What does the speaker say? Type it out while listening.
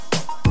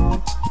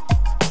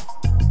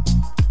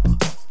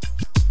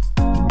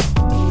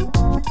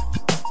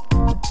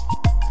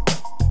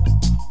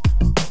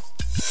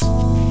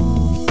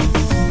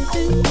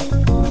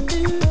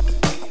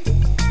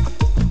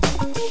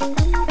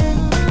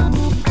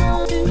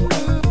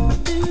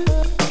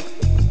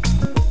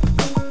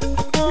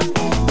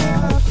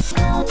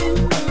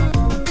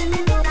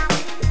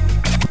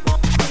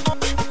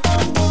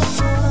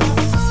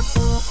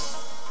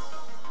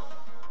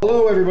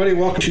everybody.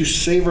 Welcome to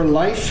Savor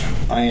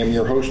Life. I am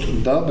your host,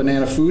 The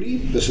Banana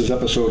Foodie. This is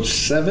episode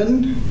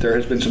 7. There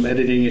has been some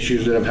editing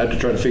issues that I've had to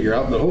try to figure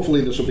out, but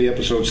hopefully this will be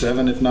episode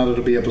 7. If not,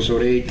 it'll be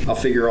episode 8. I'll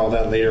figure all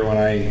that later when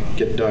I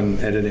get done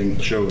editing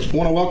shows. I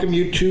want to welcome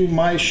you to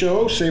my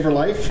show, Savor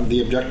Life.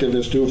 The objective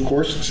is to, of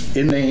course,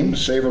 in name,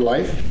 Savor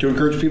Life, to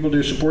encourage people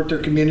to support their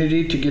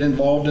community, to get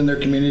involved in their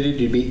community,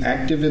 to be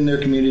active in their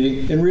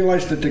community, and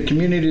realize that the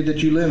community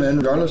that you live in,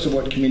 regardless of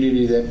what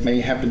community that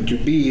may happen to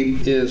be,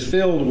 is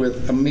filled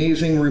with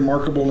amazing,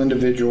 remarkable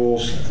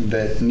individuals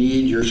that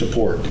need your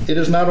support. It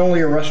is not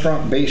only a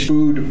restaurant-based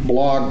food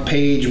blog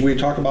page. We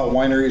talk about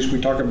wineries, we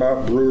talk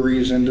about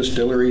breweries and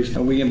distilleries,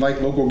 and we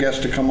invite local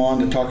guests to come on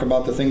to talk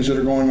about the things that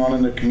are going on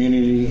in the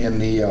community, in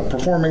the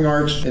performing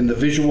arts, in the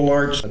visual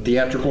arts,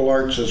 theatrical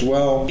arts as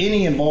well.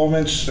 Any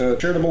involvements,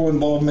 charitable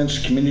involvements,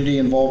 community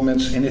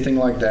involvements, anything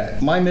like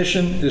that. My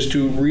mission is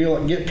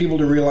to get people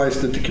to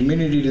realize that the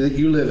community that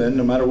you live in,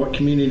 no matter what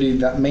community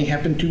that may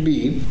happen to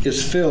be,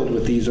 is filled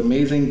with these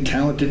amazing,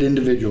 talented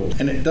individuals.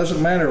 And it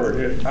doesn't matter.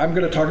 I'm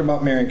going to talk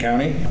about Marion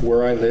County,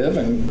 where I live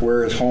and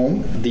where is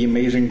home, the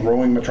amazing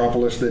growing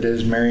metropolis that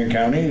is Marion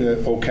County,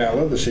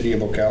 Ocala, the city of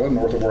Ocala,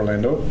 north of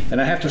Orlando.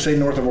 And I have to say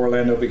north of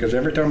Orlando because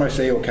every time I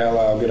say Ocala,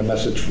 I'll get a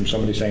message from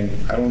somebody saying,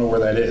 I don't know where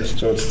that is.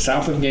 So it's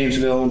south of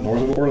Gainesville,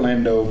 north of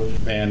Orlando,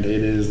 and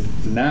it is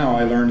now,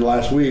 I learned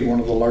last week, one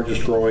of the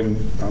largest growing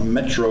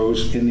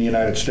metros in the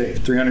United States.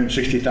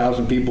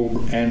 360,000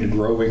 people and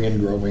growing and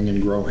growing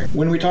and growing.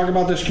 When we talk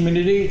about this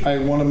community, I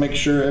want to make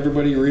sure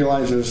everybody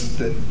realizes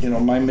that,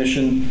 my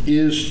mission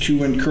is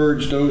to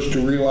encourage those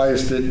to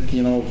realize that,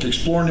 to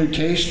explore new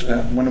taste.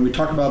 When we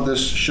talk about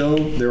this show,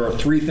 there are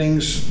 3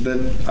 things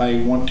that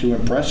I want to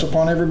impress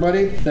upon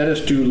everybody. That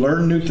is to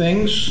learn new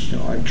things.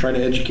 I try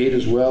to educate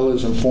as well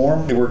as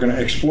inform. And we're going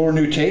to explore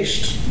new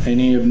taste.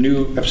 Any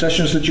new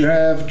obsessions that you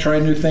have, try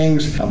new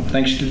things.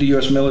 Thanks to the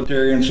U.S.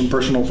 military and some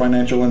personal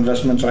financial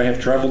investments, I have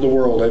traveled the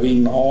world. I've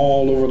eaten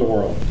all over the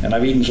world. And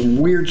I've eaten some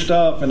weird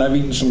stuff, and I've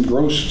eaten some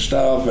gross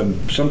stuff,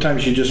 and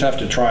sometimes you just have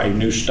to try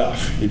new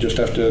stuff. You just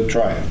have to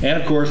try it.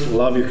 And of course,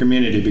 love your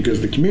community,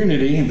 because the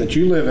community that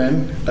you live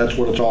in, that's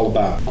what it's all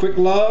about. Quick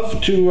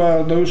love to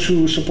those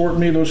who support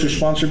me, those who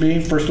sponsor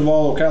me. First of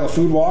all, Ocala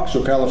Food Walks,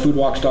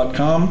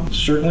 ocalafoodwalks.com.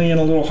 Certainly in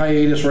a little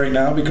hiatus right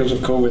now because of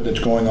COVID that's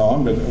going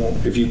on, but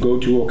if you go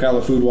to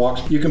Ocala Food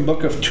Walks, you can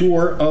book a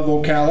tour of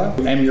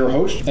Ocala. I'm your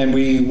host, and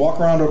we walk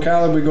around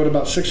Ocala. We go to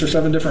about 6 or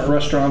 7 different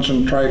restaurants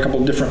and try a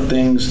couple different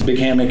things. Big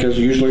Hammock is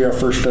usually our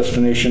first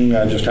destination.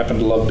 I just happen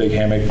to love Big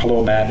Hammock.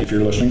 Hello, Matt, if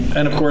you're listening.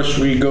 And of course,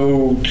 we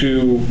go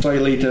to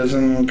Sayulita's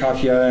and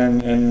Katya,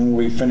 and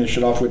we finish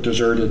it off with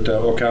dessert at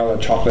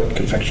Ocala Chocolate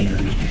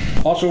Confectionery.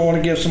 Also, I want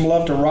to give some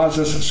love to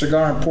Raz's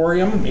Cigar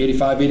Emporium,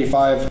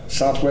 8585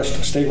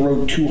 Southwest State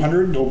Road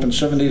 200, open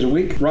 7 days a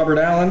week. Robert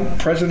Allen,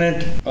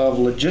 president of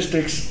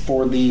logistics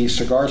for the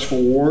Cigars for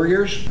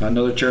Warriors,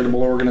 another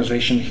charitable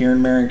organization here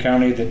in Marion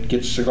County that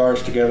gets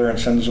cigars together and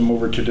sends them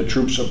over to the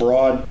troops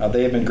abroad.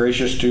 They have been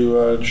gracious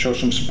to show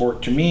some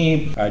support to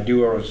me. I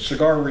do a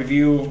cigar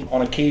review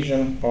on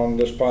occasion on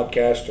this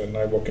podcast, and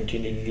I will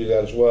continue to do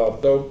that as well.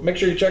 So make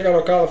sure you check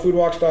out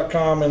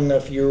ocalafoodwalks.com, and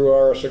if you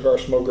are a cigar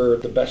smoker,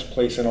 the best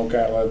place in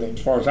Ocala, I think,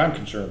 as far as I'm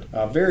concerned.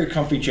 Very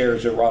comfy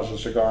chairs at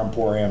Raz's Cigar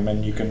Emporium,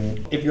 and you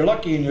can, if you're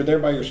lucky and you're there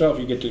by yourself,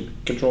 you get to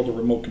control the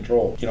remote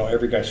control.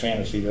 Every guy's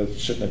fantasy to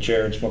sit in a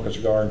chair and smoke a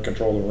cigar and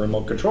control the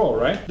remote control,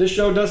 right? This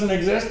show doesn't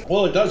exist.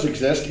 Well, it does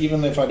exist,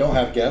 even if I don't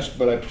have guests,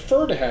 but I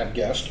prefer to have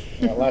guests.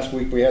 Last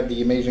week we had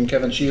the amazing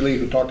Kevin Sheely,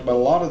 who talked about a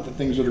lot of the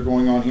things that are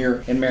going on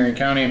here in Marion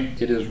County.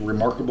 It is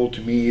remarkable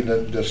to me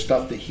that the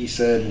stuff that he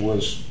said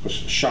was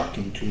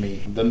shocking to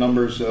me. The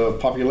numbers of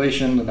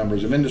population, the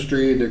numbers of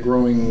industry, the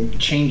growing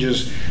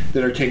changes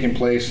that are taking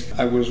place.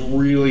 I was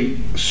really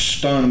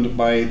stunned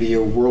by the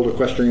World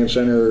Equestrian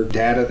Center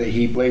data that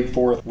he laid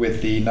forth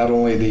with not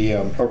only the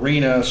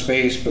arena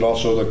space, but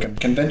also the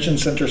convention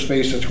center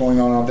space that's going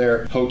on out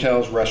there,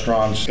 hotels,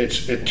 restaurants.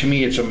 To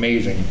me, it's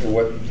amazing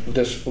what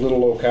this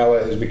little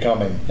Ocala is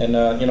becoming. And,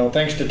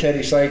 thanks to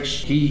Teddy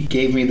Sykes, he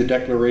gave me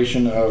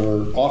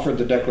offered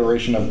the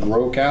declaration of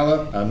Grow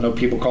Cala. I know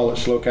people call it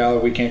Slow Cala.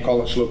 We can't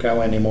call it Slow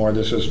Cala anymore.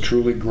 This is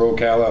truly Grow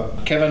Cala.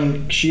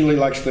 Kevin Sheely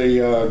likes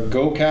the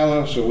Go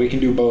Cala, so we can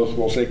do both.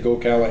 We'll say Go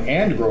Cala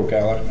and Grow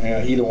Cala.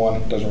 Either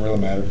one, doesn't really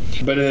matter.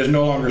 But it is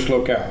no longer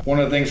Slow Cala. One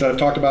of the things that I've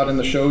talked about in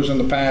the shows in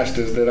the past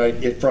is that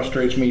it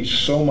frustrates me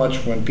so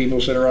much when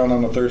people sit around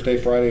on a Thursday,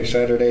 Friday,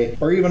 Saturday,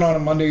 or even on a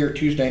Monday or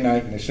Tuesday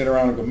night, and they sit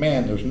around and go,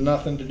 man, there's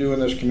nothing to do in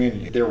this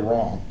community. They're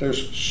wrong.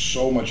 There's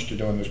so much to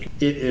do in this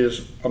community. It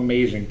is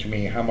amazing to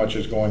me how much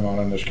is going on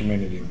in this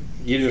community.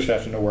 You just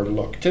have to know where to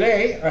look.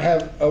 Today, I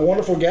have a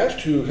wonderful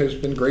guest who has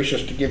been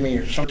gracious to give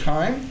me some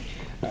time.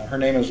 Her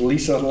name is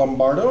Lisa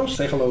Lombardo.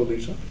 Say hello,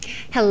 Lisa.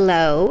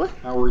 Hello.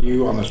 How are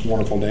you on this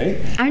wonderful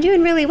day? I'm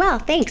doing really well,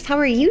 thanks. How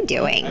are you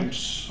doing? I'm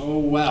so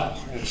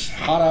well. It's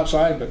hot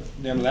outside, but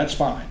that's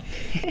fine.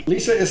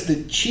 Lisa is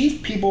the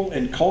Chief People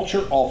and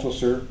Culture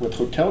Officer with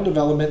Hotel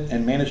Development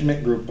and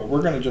Management Group, but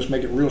we're going to just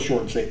make it real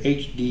short and say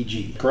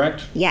HDG,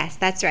 correct? Yes,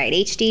 that's right.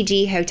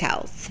 HDG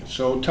Hotels.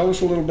 So tell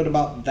us a little bit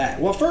about that.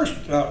 Well, first,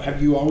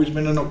 have you always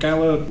been an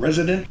Ocala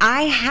resident?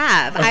 I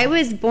have. I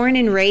was born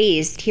and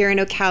raised here in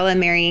Ocala,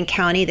 Marion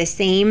County. The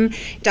same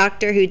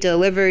doctor who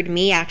delivered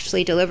me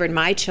actually delivered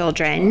my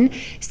children.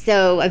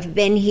 So I've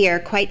been here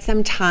quite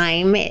some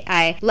time.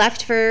 I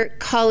left for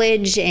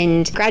college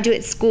and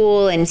graduate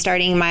school and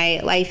starting my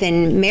life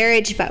in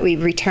marriage, but we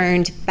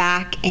returned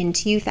back in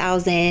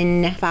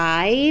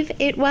 2005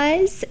 it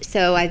was.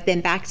 So I've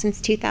been back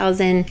since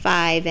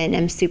 2005 and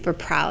I'm super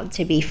proud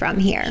to be from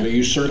here. So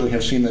you certainly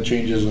have seen the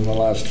changes in the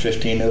last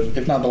 15,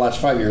 if not the last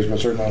 5 years, but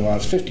certainly in the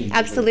last 15 years.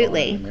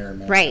 Absolutely.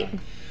 Right.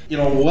 You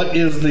know, what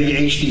is the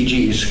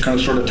HDGs? Kind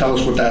of sort of tell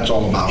us what that's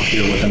all about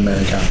here within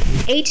Marion County.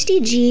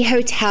 HDG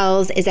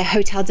Hotels is a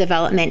hotel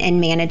development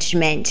and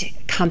management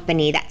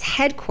company that's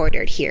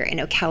headquartered here in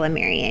Ocala,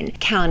 Marion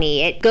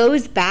County. It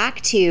goes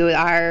back to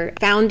our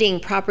founding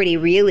property,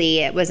 really.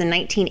 It was in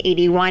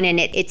 1981, and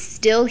it's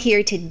still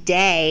here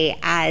today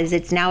as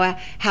it's now a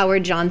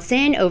Howard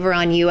Johnson over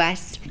on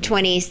US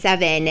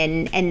 27,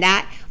 and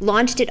that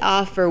launched it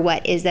off for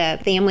what is a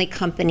family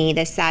company,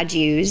 the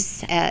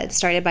Sadjus,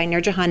 started by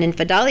Nurjahan and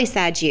Fadali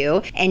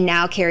Sadju, and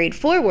now carried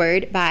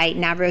forward by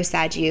Navro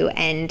Sadju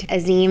and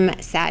Azim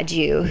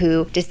Sadju,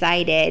 who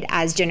decided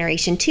as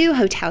Generation 2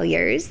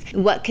 hoteliers,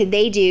 what could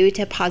they do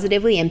to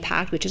positively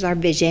impact, which is our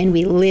vision.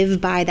 We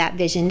live by that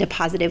vision to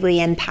positively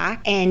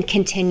impact and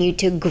continue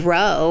to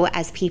grow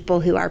as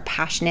people who are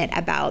passionate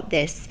about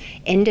this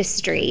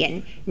industry.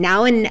 And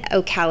now in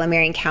Ocala,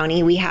 Marion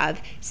County, we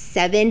have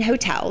 7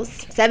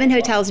 hotels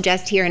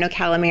just here in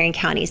Ocala, Marion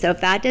County. So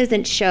if that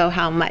doesn't show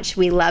how much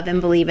we love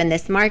and believe in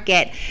this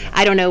market,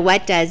 I don't know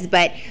what does,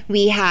 but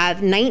we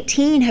have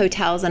 19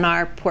 hotels in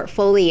our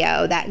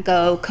portfolio that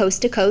go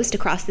coast to coast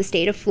across the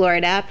state of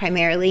Florida,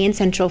 primarily in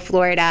Central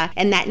Florida.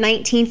 And that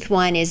 19th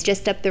one is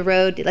just up the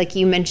road. Like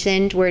you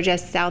mentioned, we're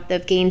just south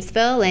of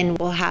Gainesville, and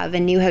we'll have a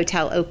new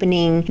hotel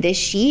opening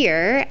this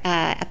year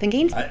up in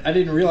Gainesville. I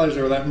didn't realize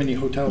there were that many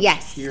hotels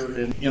here.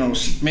 And, you know,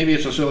 maybe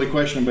it's a silly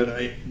question, but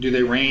do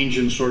they range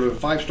in sort of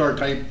 5-star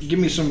type? Give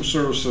me some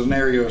sort of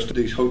scenarios to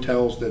these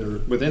hotels that are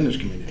within this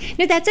community.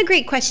 No, that's a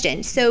great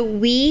question. So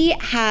we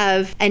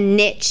have a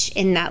niche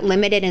in that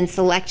limited and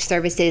select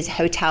services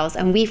hotels,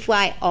 and we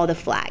fly all the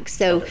flags.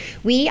 So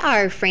we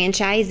are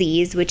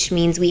franchisees, which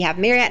means we have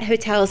Marriott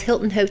hotels,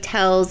 Hilton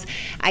hotels,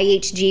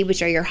 IHG,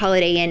 which are your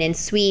Holiday Inn and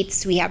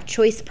Suites. We have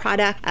Choice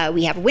Product.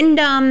 We have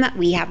Wyndham.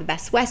 We have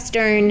Best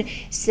Western.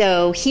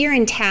 So here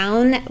in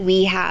town,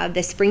 we have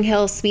the Spring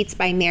Hill Suites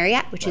by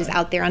Marriott, which is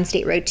out there on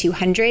State Road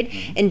 200.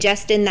 And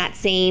just in that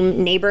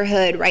same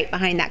neighborhood, right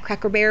behind that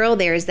Cracker Barrel,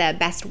 there's the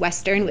Best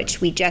Western,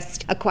 which we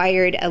just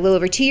acquired a little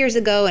over 2 years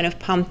ago and have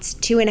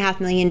pumped $2.5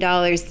 million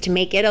to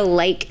make it a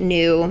like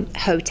new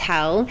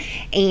hotel.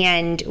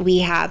 And we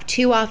have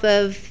 2 off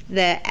of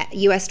the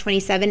US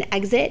 27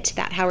 exit,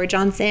 that Howard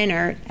Johnson,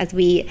 or as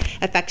we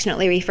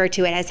affectionately refer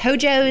to it as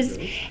Hojo's,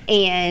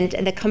 and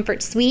the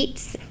Comfort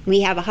Suites.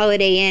 We have a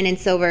Holiday Inn in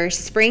Silver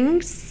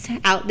Springs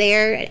out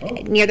there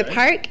near the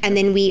park, and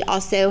then we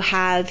also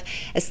have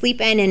a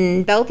Sleep Inn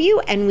in Bellevue,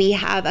 and we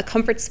have a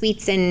Comfort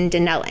Suites in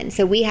Denellen.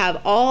 So we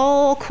have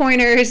all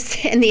corners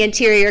in the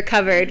interior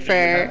covered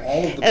for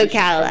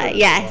Ocala.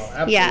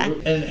 Yes, yeah.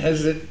 And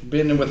has it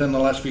been within the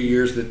last few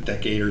years, the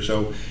decade or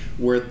so,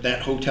 where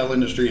that hotel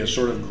industry has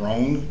sort of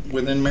grown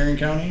within Marion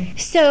County?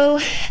 So,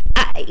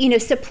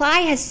 supply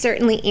has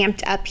certainly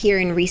amped up here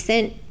in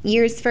recent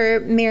years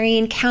for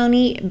Marion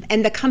County,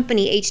 and the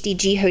company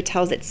HDG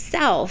Hotels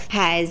itself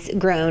has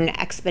grown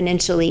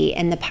exponentially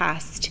in the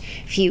past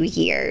few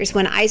years.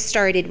 When I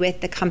started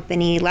with the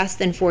company less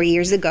than 4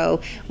 years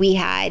ago, we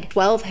had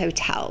 12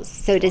 hotels.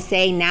 So to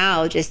say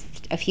now, just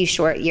a few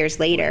short years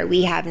later,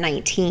 we have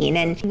 19.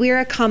 And we're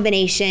a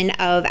combination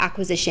of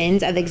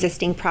acquisitions of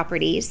existing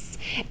properties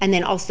and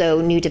then also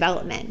new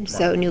development,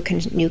 so new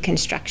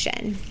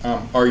construction.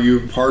 Are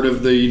you part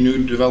of the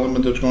new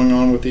development that's going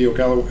on with the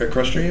Ocala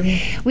Equestrian?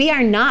 We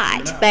are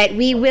not, but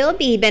we will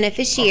be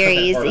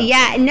beneficiaries.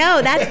 Yeah,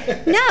 no,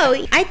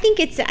 I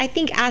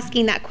think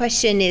asking that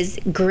question is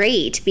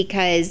great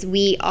because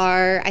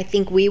I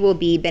think we will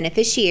be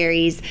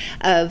beneficiaries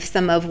of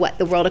some of what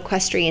the World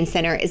Equestrian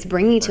Center is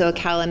bringing to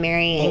Ocala,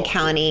 Marion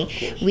County.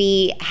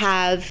 We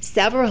have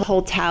several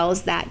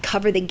hotels that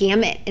cover the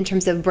gamut in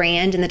terms of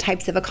brand and the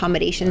types of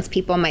accommodations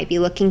people might be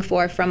looking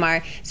for, from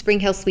our Spring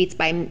Hill Suites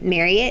by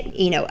Marriott,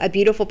 a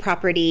beautiful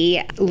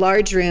property,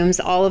 large rooms,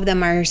 all of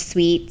them are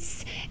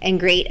suites and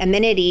great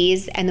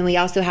amenities. And then we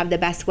also have the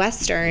Best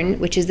Western,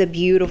 which is a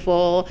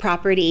beautiful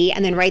property.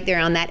 And then right there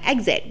on that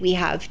exit, we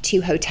have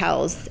 2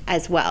 hotels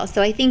as well.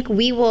 So I think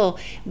we will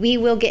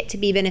get to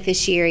be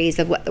beneficiaries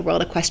of what the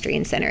World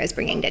Equestrian Center is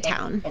bringing to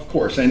town. Of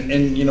course.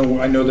 And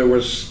I know there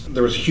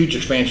was huge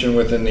expansion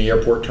within the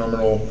airport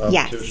terminal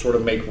Yes. to sort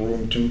of make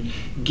room to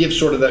give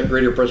sort of that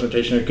greater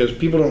presentation, because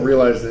people don't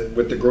realize that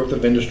with the growth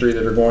of industry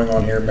that are going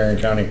on here in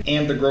Marion County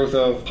and the growth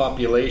of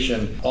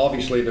population,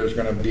 obviously there's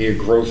going to be a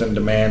growth in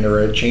demand or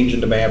a change in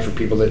demand for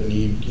people that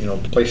need,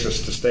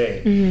 places to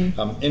stay.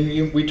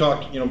 We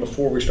talked,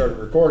 before we started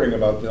recording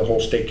about the whole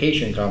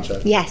staycation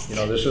concept. Yes.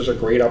 This is a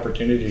great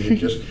opportunity to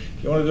just,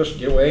 if you want to just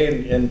get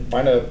away and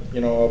find a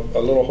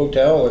little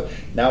hotel.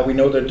 Now we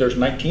know that there's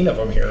 19 of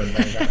them here in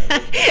Marion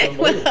County.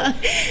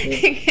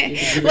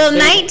 Well,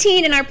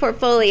 19 in our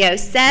portfolio,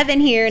 7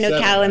 here in 7,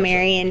 Ocala,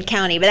 Marion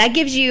County. But that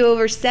gives you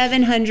over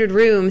 700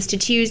 rooms to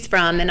choose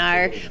from in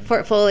our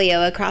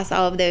portfolio across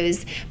all of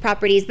those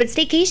properties. But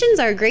staycations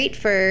are great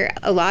for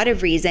a lot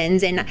of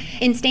reasons. And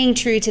in staying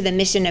true to the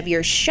mission of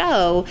your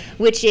show,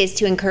 which is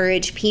to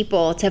encourage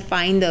people to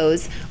find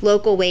those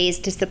local ways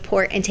to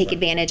support and take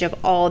advantage of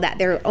all that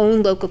their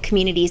own local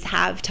communities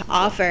have to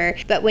offer.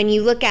 But when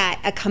you look at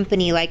a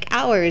company like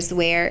ours,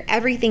 where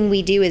everything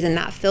we do is in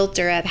that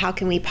filter of how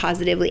can we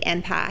positively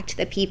impact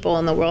the people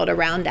in the world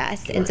around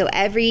us. And so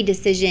every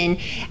decision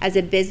as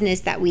a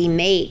business that we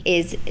make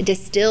is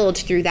distilled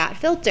through that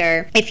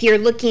filter. If you're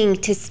looking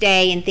to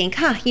stay and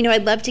think,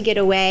 I'd love to get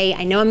away.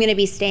 I know I'm going to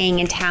be staying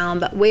in town,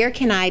 but where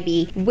can I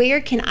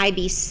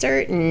be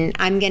certain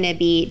I'm going to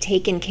be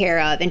taken care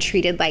of and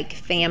treated like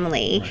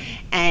family? Right.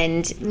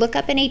 And look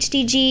up an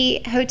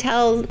HDG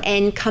hotel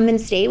and come and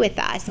stay with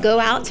us. Go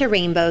out to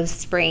Rainbow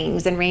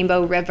Springs and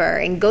Rainbow River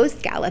and go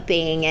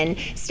scalloping and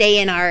stay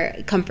in our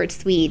comfort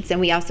suites. And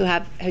we also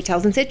have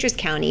hotels in Citrus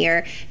County,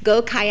 or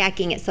go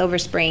kayaking at Silver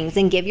Springs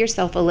and give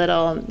yourself a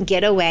little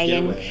getaway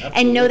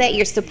and know that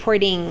you're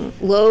supporting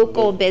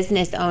local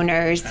business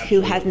owners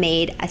who have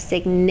made a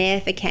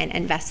significant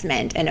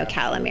investment in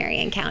Ocala,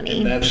 Marion County.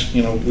 And that's,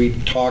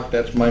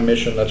 that's my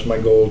mission, that's my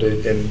goal,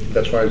 and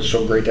that's why it's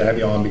so great to have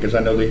you on, because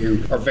I know that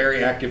you are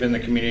very active in the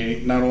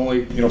community, not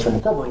only, from a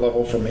corporate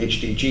level from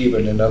HDG,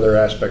 but in other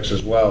aspects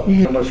as well.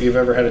 I don't know if you've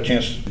ever had a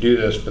chance to do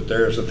this, but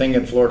there's a thing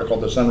in Florida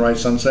called the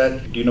Sunrise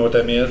Sunset. Do you know what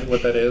that means?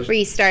 What that is? Where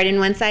you start in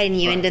one side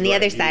and you end on the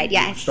other side,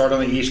 yes. You start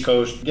on the East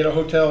Coast, get a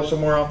hotel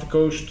somewhere off the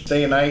coast,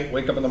 stay a night,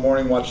 wake up in the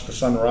morning, watch the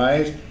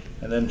sunrise,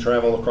 and then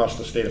travel across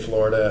the state of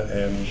Florida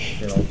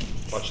and,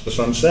 watch the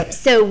sunset.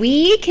 So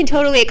we can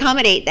totally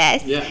accommodate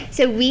this. Yeah.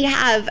 So we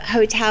have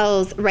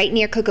hotels right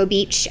near Cocoa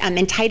Beach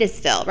in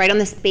Titusville, right on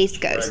the Space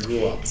Coast. Where I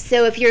grew up.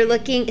 So if you're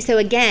looking,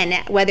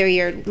 again, whether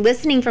you're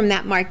listening from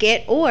that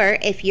market or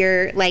if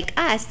you're like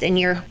us and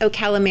you're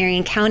Ocala,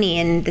 Marion County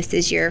and this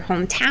is your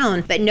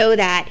hometown, but know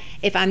that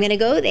if I'm going to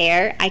go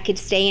there, I could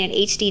stay in an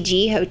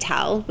HDG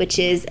hotel, which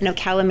is an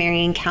Ocala,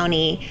 Marion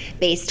County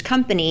based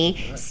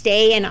company,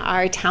 stay in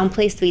our Town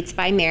Place Suites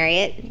by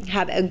Marriott,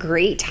 have a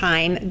great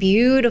time,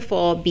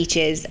 beautiful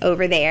beaches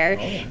over there,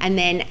 and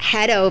then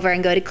head over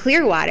and go to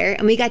Clearwater,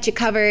 and we got you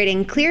covered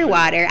in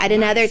Clearwater at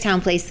another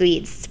Town Place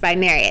Suites by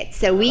Marriott.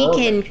 So we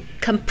can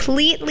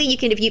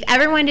if you've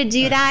ever wanted to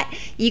do that,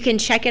 you can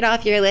check it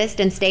off your list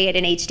and stay at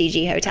an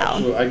HDG hotel.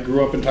 Absolutely. I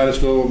grew up in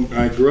Titusville.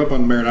 I grew up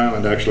on Merritt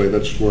Island, actually.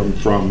 That's where I'm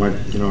from. I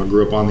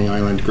grew up on the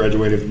island,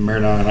 graduated from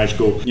Merritt Island High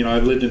School.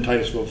 I've lived in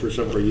Titusville for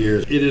several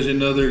years. It is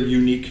another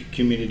unique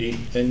community,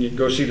 and you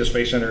go see the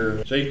Space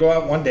Center. So you go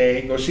out one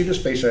day, go see the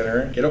Space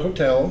Center, get a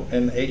hotel,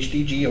 an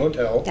HDG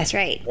hotel. That's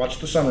right. Watch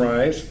the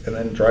sunrise, and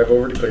then drive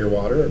over to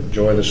Clearwater and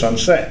enjoy the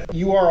sunset.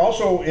 You are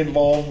also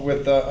involved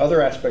with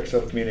other aspects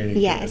of community.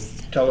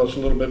 Yes. Tell us a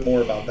little bit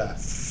more about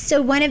that.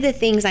 So one of the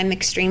things I'm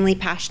extremely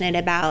passionate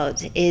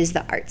about is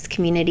the arts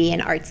community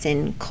and arts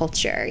and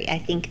culture. I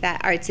think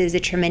that arts is a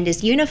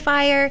tremendous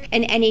unifier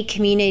in any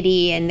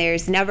community, and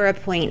there's never a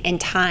point in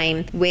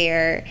time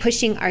where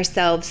pushing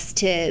ourselves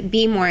to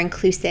be more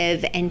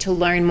inclusive and to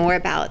learn more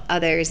about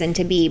others and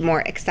to be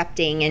more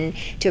accepting and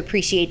to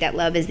appreciate that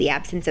love is the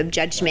absence of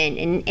judgment.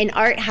 And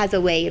art has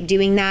a way of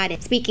doing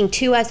that, speaking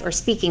to us or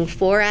speaking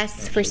for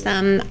us for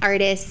some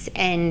artists.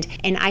 And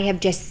I have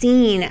just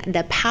seen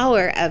the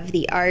power of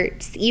the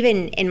arts,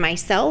 even in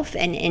myself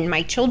and in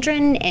my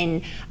children,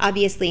 and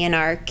obviously in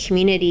our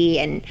community,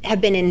 and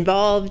have been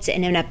involved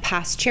and in a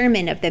past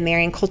chairman of the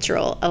Marion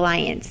Cultural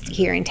Alliance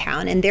here in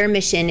town. And their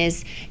mission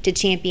is to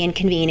champion,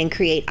 convene, and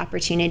create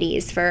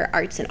opportunities for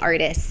arts and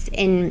artists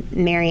in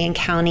Marion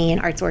County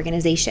and arts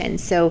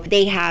organizations. So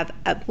they have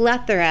a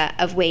plethora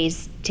of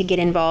ways to get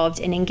involved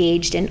and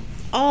engaged in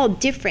all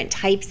different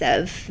types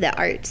of the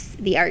arts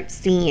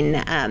scene,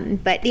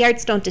 but the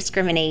arts don't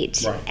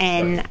discriminate,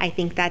 and I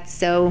think that's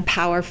so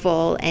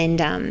powerful.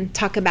 And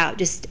talk about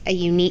just a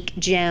unique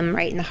gem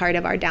right in the heart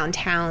of our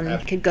downtown.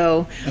 Could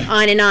go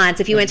on and on.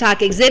 So if you want to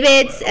talk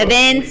exhibits,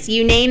 events,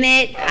 you name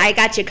it, I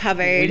got you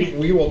covered.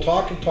 We will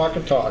talk and talk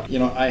and talk.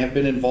 I have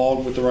been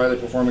involved with the Riley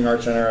Performing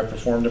Arts Center. I've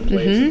performed in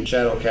plays in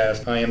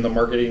Shadowcast. I am the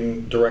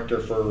marketing director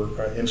for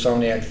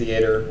Insomniac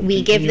Theater.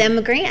 We give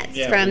them grants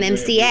from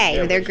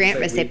MCA, or they're grant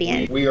recipients.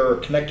 we are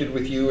connected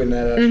with you in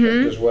that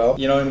aspect as well.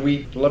 And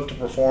we love to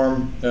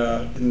perform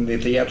in the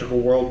theatrical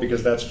world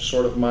because that's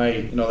sort of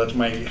my, that's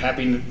my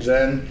happy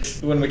zen.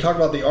 When we talk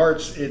about the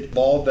arts, it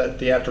involved that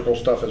theatrical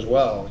stuff as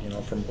well,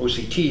 from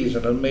OCTs,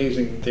 an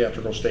amazing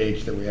theatrical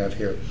stage that we have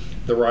here.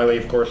 The Riley,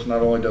 of course,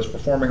 not only does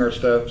performing arts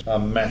stuff,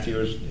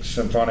 Matthews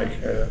Symphonic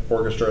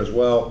Orchestra as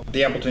well.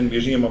 The Appleton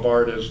Museum of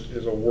Art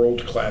is a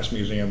world-class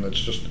museum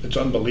that's it's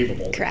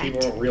unbelievable. Correct.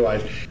 People don't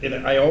realize.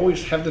 And I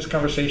always have this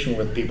conversation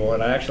with people,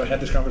 and I actually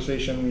had this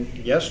conversation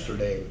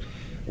yesterday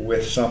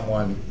with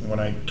someone when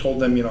I told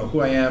them,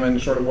 who I am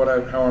and sort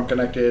of how I'm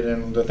connected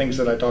and the things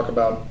that I talk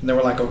about. And they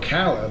were like,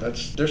 Ocala,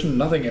 there's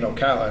nothing in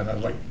Ocala. And I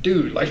was like,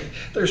 dude,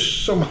 there's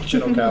so much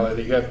in Ocala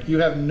that you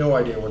have no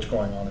idea what's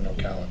going on in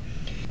Ocala.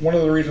 One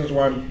of the reasons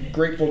why I'm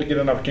grateful to get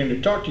an opportunity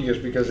to talk to you is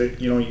because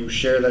you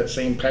share that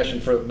same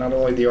passion for not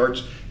only the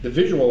arts, the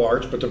visual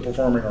arts, but the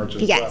performing arts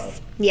as well.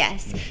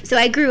 Yes. So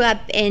I grew up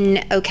in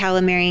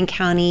Ocala, Marion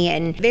County,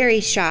 and very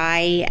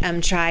shy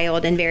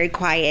child and very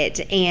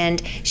quiet.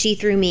 And she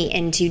threw me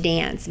into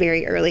dance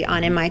very early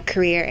on in my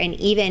career, and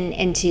even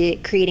into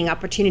creating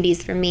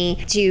opportunities for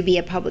me to be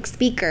a public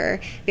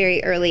speaker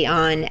very early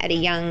on at a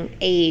young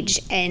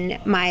age. And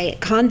my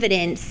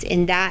confidence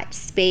in that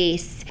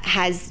space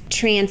has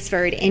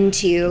transferred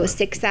into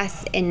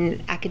success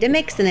in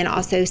academics and then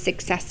also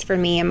success for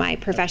me in my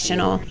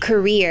professional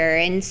career.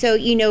 And so,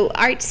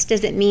 arts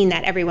doesn't mean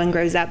that everyone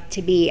grows up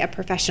to be a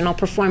professional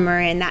performer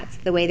and that's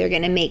the way they're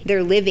going to make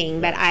their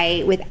living. But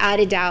I, without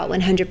a doubt,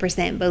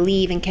 100%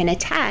 believe and can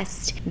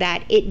attest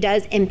that it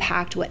does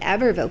impact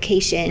whatever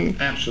vocation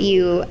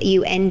you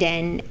end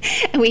in.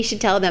 And we should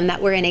tell them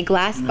that we're in a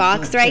glass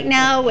box right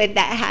now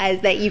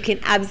that you can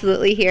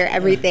absolutely hear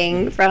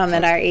everything from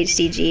at our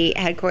HTG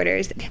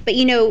headquarters. But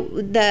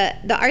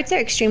the arts are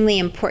extremely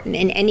important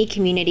in any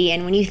community,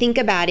 and when you think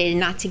about it, and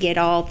not to get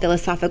all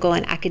philosophical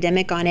and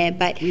academic on it,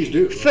 but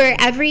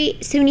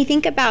so when you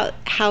think about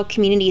how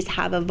communities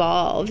have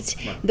evolved,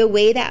 the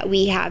way that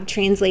we have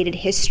translated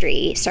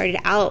history started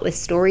out with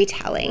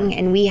storytelling,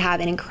 and we have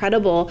an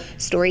incredible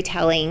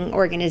storytelling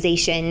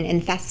organization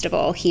and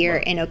festival here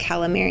in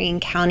Ocala, Marion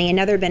County,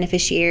 another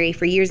beneficiary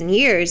for years and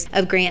years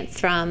of grants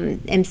from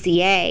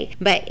MCA.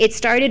 But it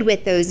started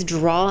with those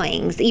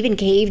drawings, even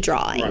cave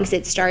drawings.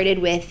 It started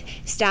with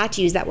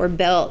statues that were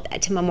built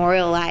to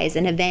memorialize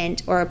an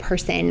event or a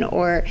person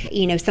or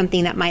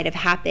something that might have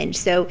happened.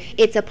 So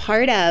it's a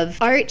part of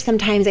art.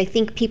 Sometimes I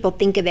think people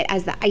think of it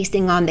as the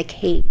icing on the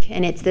cake,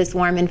 and it's this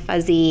warm and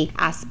fuzzy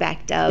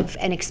aspect of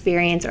an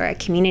experience or a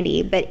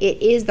community, but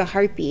it is the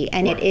heartbeat,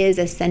 and it is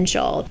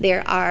essential.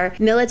 There are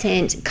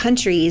militant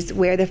countries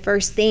where the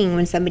first thing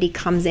when somebody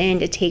comes in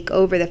to take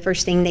over, the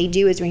first thing they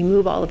do is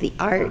remove all of the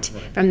art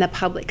from the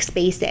public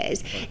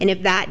spaces. And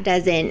if that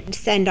doesn't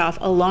send off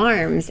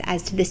alarms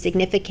as to the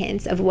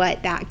significance of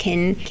what that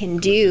can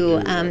do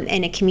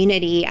in a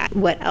community,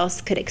 what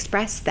else could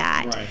express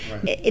that?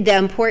 The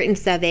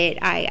importance of it,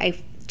 I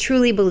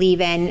truly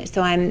believe in.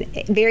 So I'm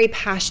very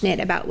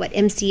passionate about what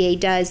MCA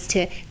does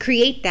to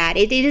create that.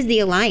 It is the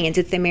Alliance.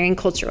 It's the Marion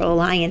Cultural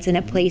Alliance, in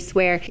a place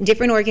where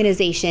different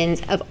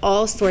organizations of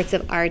all sorts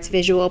of arts,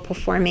 visual,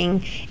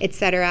 performing,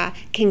 etc.,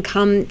 can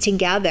come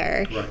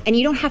together. And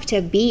you don't have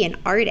to be an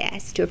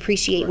artist to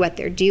appreciate what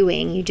they're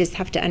doing. You just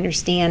have to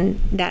understand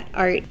that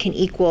art can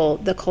equal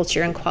the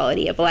culture and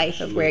quality of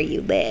life of where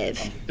you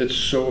live. It's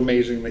so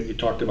amazing that you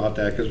talked about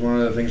that, because one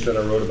of the things that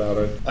I wrote about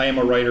it, I am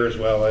a writer as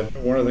well.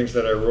 One of the things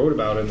that I wrote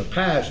about in the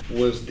past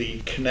was the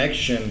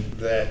connection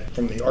that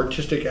from the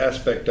artistic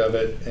aspect of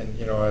it, and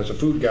as a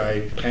food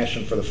guy,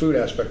 passion for the food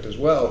aspect as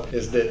well,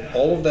 is that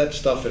all of that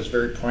stuff is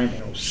very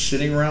primal.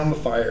 Sitting around the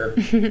fire,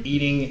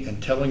 eating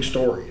and telling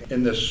stories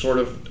in this sort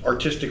of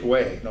artistic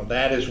way.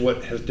 That is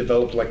what has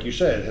developed, like you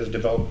said, has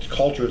developed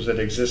cultures that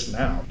exist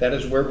now. That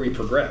is where we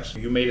progress.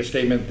 You made a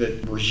statement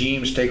that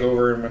regimes take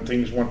over, and when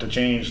things want to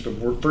change,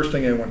 the first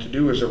thing they want to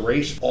do is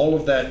erase all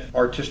of that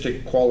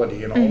artistic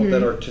quality and all of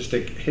that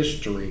artistic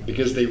history,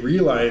 because they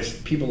realize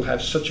people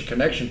have such a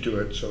connection to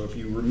it. So if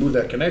you remove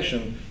that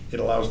connection, it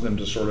allows them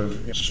to sort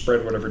of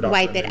spread whatever doctrine.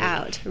 Wipe it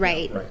out,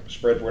 right.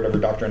 Spread whatever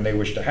doctrine they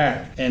wish to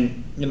have.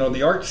 And,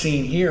 the art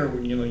scene here,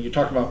 you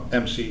talk about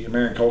MC,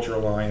 American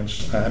Cultural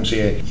Alliance,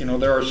 MCA.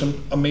 There are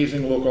some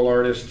amazing local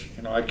artists.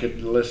 I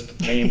could list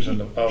names of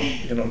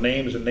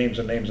names and names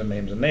and names and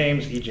names and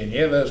names. E.J.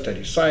 Nieves,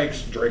 Teddy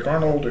Sykes, Drake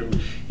Arnold,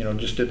 who,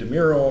 just did the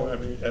mural.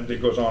 And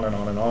it goes on and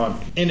on and on.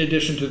 In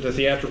addition to the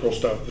theatrical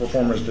stuff,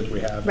 performers that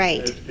we have.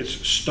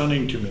 It's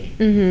stunning to me.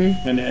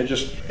 And it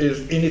just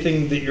is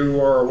anything that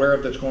you are aware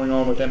of that's going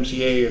on with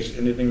MCA, is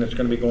anything that's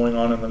going to be going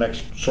on in the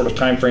next sort of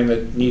time frame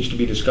that needs to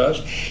be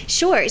discussed?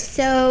 Sure.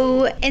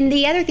 So, and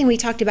the other thing we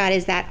talked about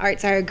is that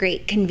arts are a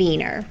great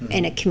convener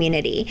in a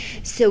community.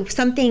 So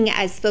something,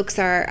 as folks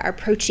are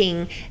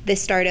approaching the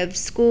start of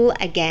school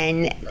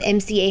again,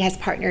 MCA has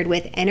partnered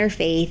with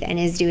Interfaith and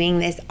is doing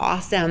this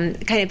awesome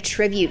kind of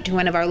tribute to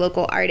one of our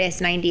local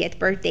artists' 90th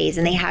birthdays.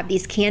 And they have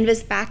these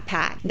canvas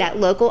backpacks that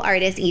local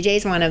artist, EJ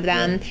is one of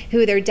them,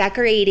 who they're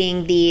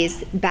decorating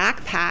these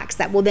backpacks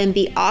that will then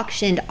be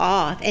auctioned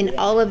off, and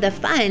all of the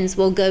funds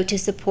will go to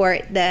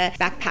support the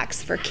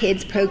Backpacks for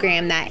Kids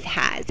program that it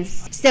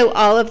has. So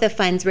all of the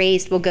funds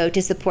raised will go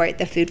to support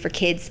the Food for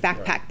Kids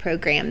backpack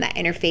program that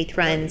Interfaith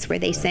runs, where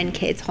they send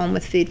kids home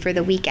with food for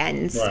the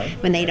weekends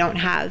when they don't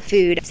have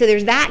food. So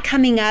there's that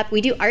coming up.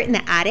 We do Art in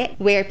the Attic,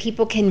 where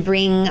people can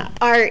bring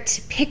art,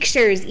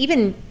 pictures,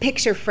 even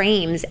picture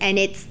frames, and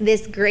it's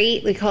this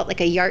great, we call it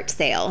like a yard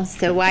sale.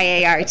 So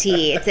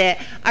Y-A-R-T. It's a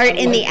Art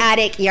in the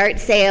Attic yard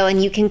sale,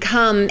 and you can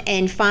come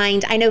and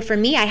find, I know for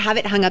me, I have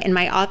it hung up in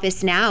my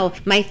office now.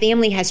 My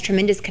family has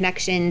tremendous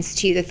connections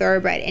to the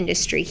thoroughbred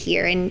industry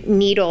here, and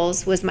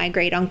Needles was my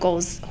great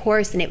uncle's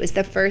horse, and it was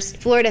the first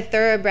Florida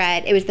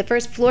thoroughbred. It was the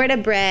first Florida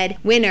bred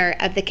winner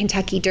of the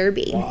Kentucky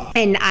Derby. Wow.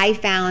 And I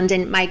found,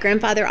 and my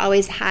grandfather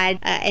always had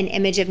an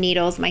image of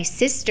Needles. My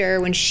sister,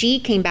 when she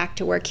came back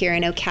to work here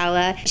in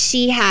Ocala,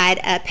 she had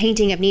a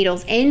painting of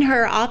Needles in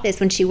her office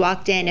when she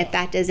walked in, if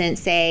that doesn't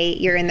say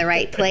you're in the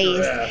right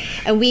place.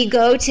 And we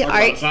go to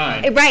art,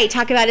 right,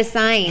 talk about a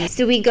sign.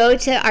 So we go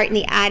to Art in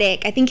the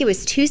Attic, I think it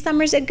was 2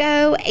 summers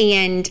ago,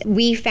 and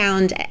we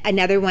found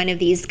another one of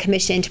these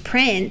commissioned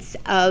prints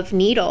of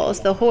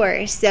Needles, the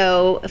horse.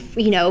 So,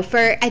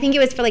 for, I think it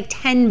was for like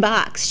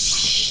 $10.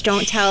 Shh,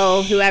 don't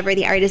tell whoever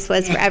the artist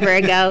was forever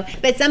ago.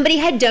 But somebody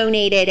had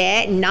donated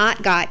it,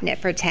 not gotten it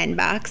for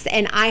 $10.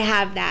 And I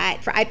have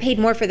that. I paid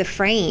more for the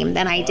frame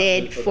than I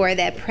did for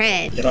the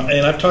print.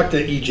 And I've talked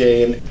to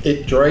EJ, and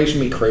it drives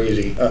me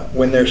crazy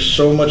when there's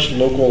so much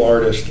local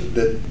artists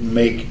that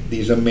make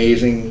these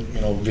amazing,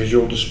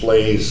 visual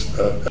displays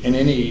in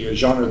any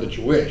genre that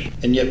you wish.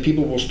 And yet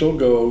people will still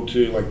go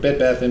to like Bed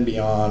Bath &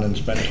 Beyond and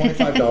spend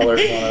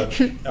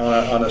 $25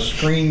 on a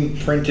screen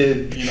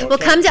printed, Well,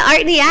 come to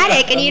Art in the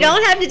Attic, and you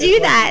don't have to do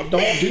that.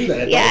 Don't do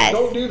that. Yes.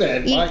 Don't do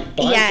that.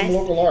 Buy some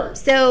local art.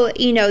 So,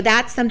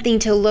 that's something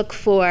to look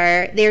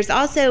for. There's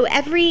also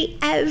every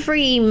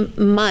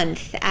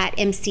month at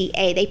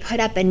MCA, they put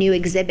up a new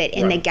exhibit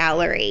in the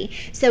gallery.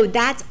 So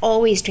that's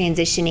always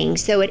transitioning.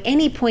 So at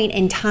any point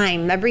in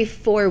time, every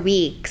 4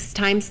 weeks,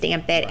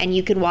 timestamp it, and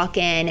you can walk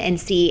in and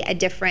see a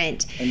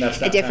different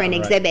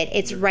exhibit.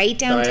 It's right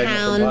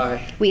downtown.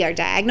 We are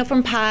diagonal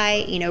from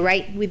Pye.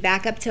 We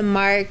back up to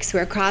Mark's.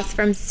 We're across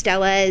from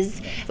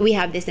Stella's. We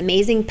have this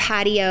amazing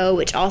patio,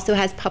 which also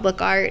has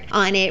public art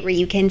on it, where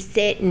you can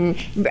sit and,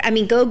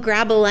 go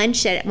grab a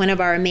lunch at one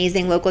of our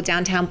amazing local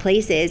downtown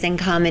places and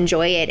come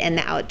enjoy it in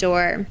the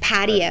outdoor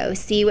patio,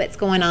 see what's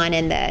going on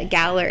in the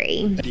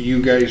gallery.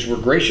 You guys were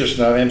gracious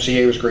enough,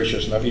 MCA was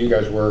gracious enough, you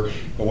guys were,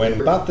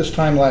 when about this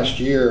time last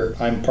year,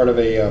 I'm part of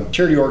a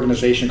charity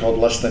organization called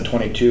Less Than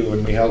 22,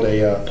 and we held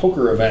a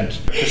poker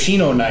event,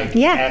 casino night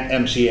at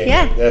MCA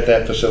at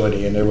that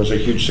facility, and there was a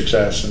huge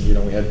success, and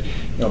we had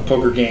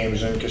poker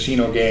games and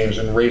casino games,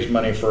 and raised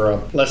money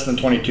for Less Than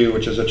 22,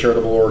 which is a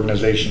charitable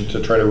organization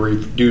to try to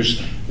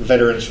reduce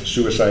veterans'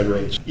 suicide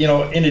rates.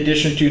 In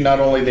addition to not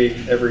only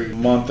every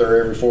month or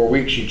every 4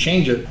 weeks you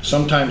change it,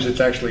 sometimes it's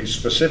actually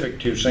specific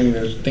to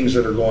things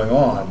that are going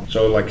on.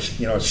 So like,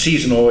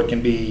 seasonal, it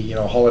can be,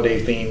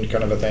 holiday themed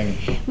kind of a thing.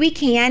 We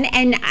can,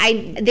 and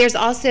there's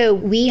also,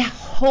 we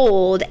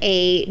hold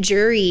a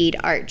juried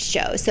art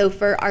show. So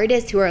for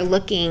artists who are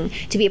looking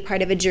to be a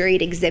part of a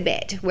juried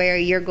exhibit where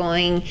you're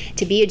going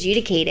to be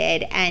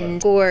adjudicated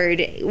and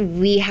scored,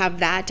 we have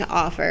that to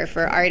offer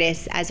for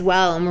artists as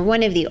well. And we're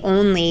one of the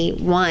only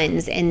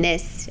ones in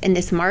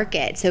this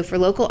market. So for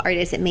local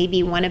artists, it may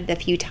be one of the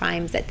few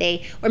times that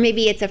or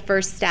maybe it's a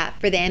first step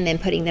for them in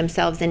putting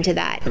themselves into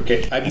that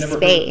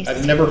space.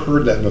 I've never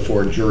heard that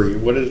before, jury.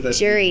 What is that?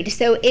 Juried.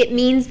 So it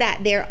means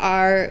that there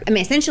are,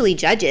 essentially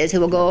judges who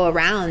will go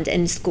around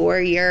and score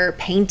your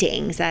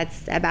paintings.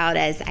 That's about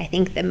as, I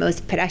think, the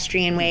most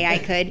pedestrian way I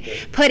could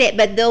put it.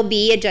 But there'll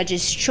be a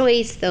judge's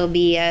choice. There'll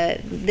be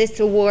this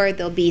award.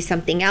 There'll be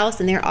something else.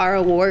 And there are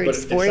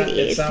awards for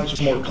these. It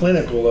sounds more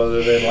clinical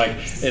other than like,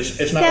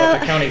 it's not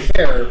like a county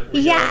fair.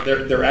 Yeah.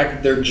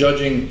 They're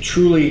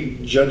truly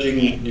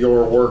judging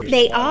your work.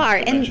 They are.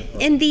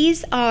 And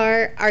these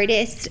are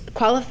artists,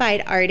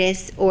 qualified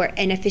artists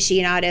and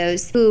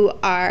aficionados who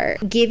are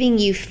giving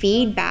you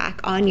feedback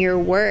on your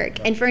work.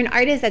 And for an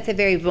artist, that's a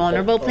very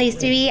vulnerable place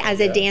to be. As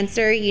a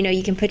dancer,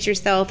 you can put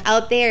yourself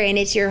out there and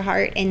it's your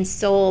heart and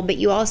soul, but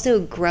you also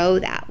grow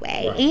that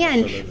way. Right,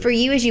 and absolutely. For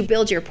you, as you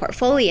build your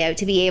portfolio,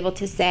 to be able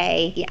to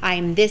say,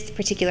 I'm this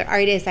particular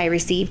artist, I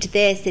received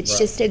this. It's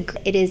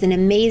it is an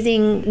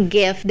amazing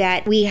gift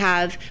that we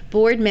have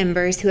board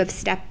members who have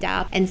stepped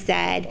up and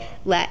said,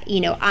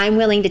 I'm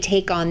willing to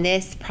take on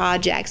this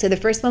project. So the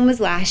first one was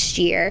last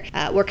year.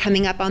 We're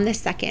coming up on the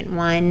second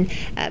one.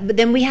 But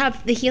then we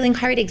have the Healing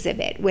Heart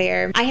exhibit,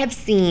 where I have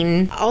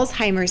seen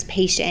Alzheimer's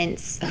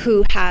patients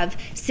who have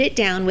sit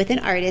down with an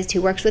artist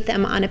who works with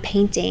them on a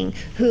painting,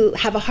 who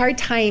have a hard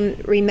time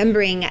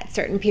remembering at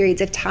certain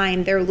periods of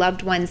time their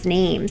loved ones'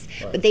 names.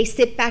 Right. But they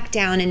sit back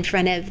down in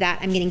front of that,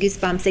 I'm getting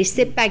goosebumps, they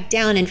sit back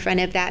down in front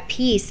of that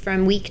piece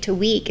from week to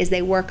week as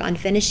they work on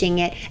finishing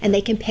it, and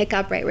they can pick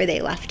up right where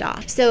they left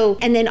off. So,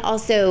 and then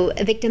also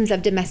victims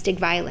of domestic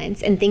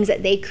violence and things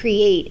that they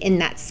create in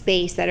that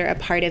space that are a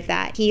part of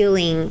that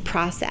healing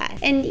process.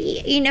 And,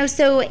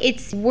 so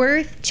it's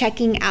worth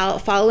checking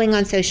out, following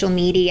on social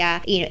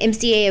media.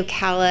 MCA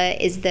Ocala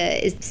is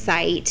the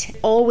site.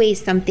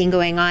 Always something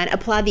going on.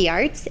 Applaud the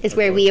Arts is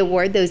where we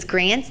award those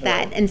grants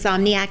that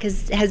Insomniac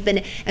has been,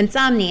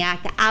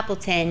 Insomniac, the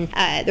Appleton,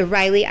 the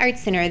Riley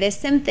Arts Center, the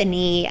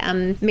Symphony,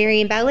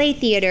 Marion Ballet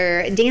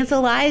Theater, Dance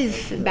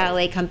Alive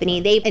Ballet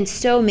Company, and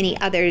so many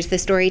others, the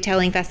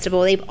Storytelling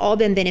Festival, they've all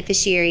been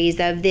beneficiaries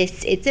of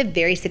this. It's a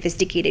very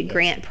sophisticated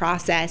grant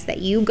process that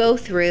you go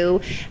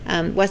through.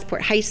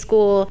 Westport High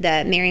School,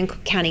 the Marion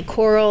County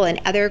Choral, and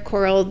other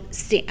choral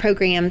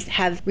programs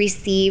have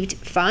received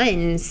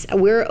funds.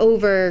 We're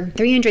over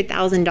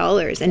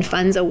 $300,000 in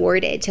funds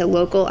awarded to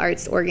local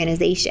arts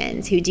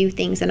organizations who do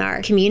things in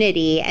our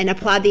community. And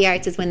Applaud the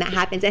Arts is when that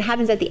happens. It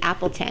happens at the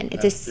Appleton.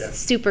 It's a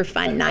super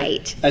fun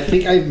night. I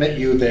think I've met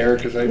you there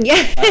because I'm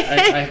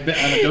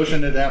a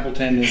docent at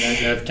Appleton,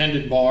 and I've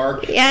tended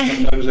bar. Yeah.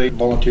 Sometimes I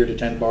volunteer to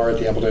tend bar at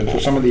the Appleton for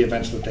some of the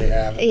events that they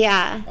have.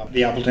 Yeah.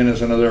 The Appleton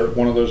is another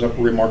one of those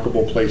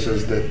remarkable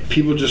places that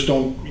people just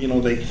don't,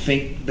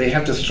 they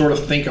have to sort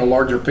of think a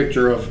larger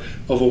picture of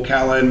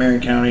Ocala and Marion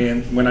County.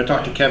 And when I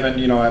talked to Kevin,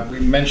 we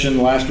mentioned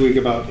last week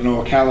about,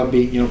 Ocala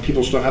being,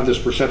 people still have this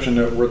perception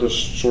that we're this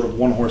sort of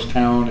one-horse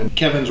town. And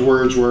Kevin's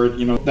words were,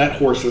 that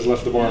horse has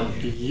left the barn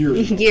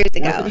years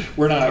ago.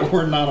 We're not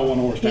a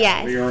one-horse town.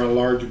 Yes. We are a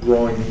large,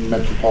 growing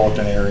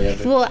metropolitan area.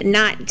 Well,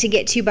 not to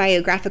get too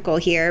biographical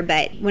here,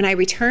 but when I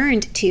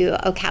returned to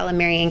Ocala,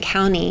 Marion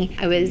County,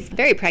 I was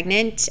very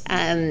pregnant,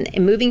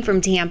 moving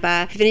from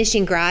Tampa,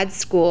 finishing grad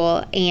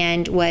school,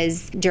 and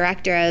was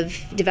director of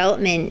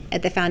development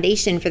at the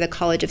Foundation for the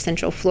College of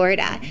Central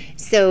Florida.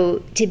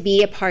 So to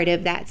be a part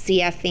of that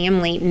CF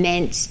family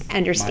meant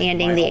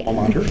understanding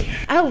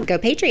go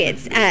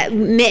Patriots,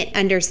 meant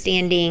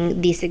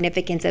understanding the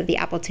significance of the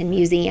Appleton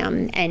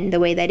Museum and the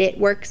way that it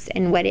works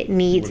and what it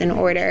needs in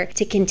order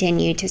to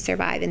continue to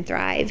survive and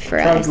thrive for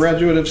us. I'm a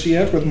graduate of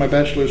CF with my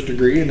bachelor's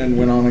degree, and then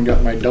went on and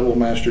got my double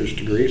master's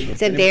degree. So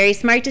it's a very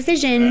smart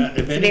decision.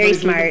 If it's very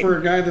smart. Looking for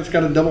a guy that's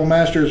got a double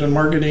master's in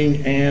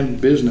marketing and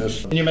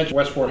business. And you mentioned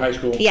Westport High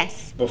School.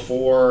 Yes.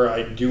 Before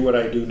I do what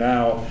I do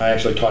now, I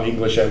actually taught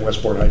English at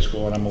Westport High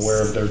School, and I'm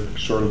aware of their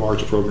sort of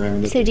arts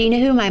program. So do you know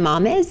who my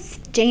mom is?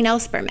 Jane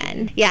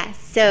Elsperman. Yes.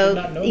 So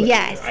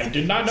I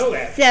did not know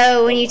that.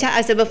 So when you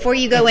so before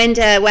you go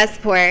into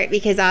Westport,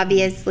 because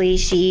obviously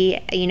she,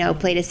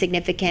 played a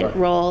significant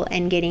role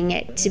in getting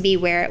it to be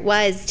where it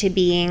was, to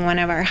being one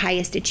of our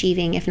highest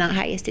achieving, if not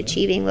highest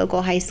achieving,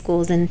 local high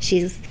schools, and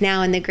she's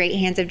now in the great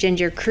hands of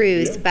Ginger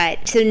Cruz. Yeah.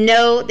 But to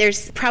know,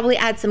 there's probably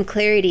add some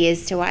clarity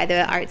as to why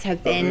the arts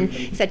have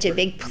been such a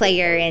big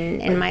player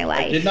in my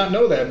life. I did not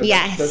know that. But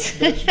yes.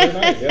 That's very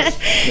nice.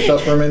 Yes. Ms.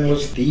 Elsperman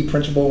was the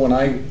principal when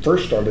I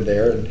first started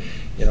there. And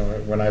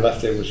when I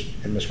left, it was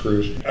Miss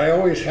Cruz. I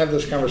always have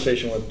this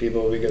conversation with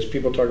people because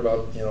people talk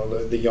about,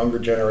 the younger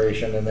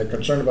generation, and they're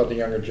concerned about the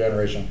younger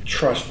generation.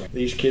 Trust me,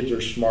 these kids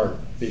are smart.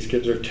 These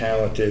kids are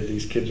talented.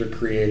 These kids are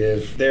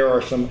creative. There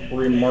are some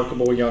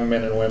remarkable young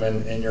men and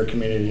women in your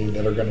community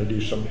that are going to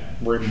do some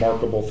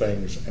remarkable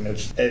things. And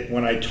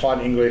when I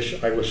taught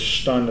English, I was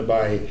stunned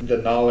by the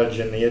knowledge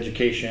and the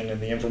education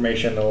and the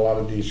information that a lot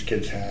of these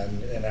kids had.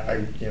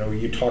 And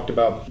you talked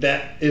about,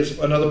 that is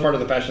another part of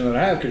the passion that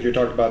I have, because you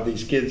talked about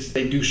these kids,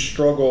 they do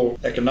struggle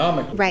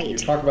economically. Right. You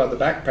talk about the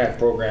backpack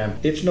program.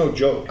 It's no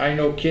joke. I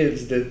know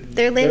kids that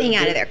they're living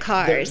out of their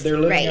cars. They're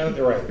living out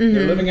of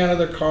They're living out of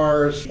their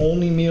cars.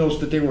 Only meals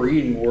that they were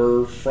eating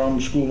were from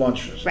school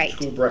lunches,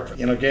 school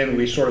breakfast. And again,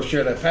 we sort of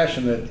share that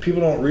passion that people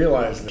don't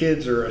realize that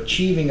kids are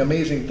achieving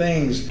amazing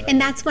things.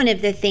 And that's one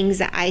of the things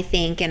that I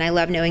think, and I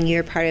love knowing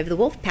you're part of the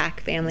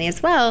Wolfpack family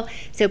as well.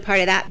 So part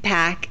of that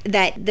pack,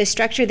 that the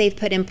structure they've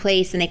put in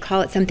place, and they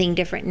call it something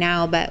different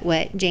now, but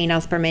what Jane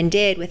Elsperman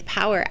did with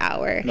Power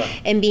Hour,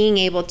 and being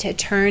able to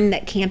turn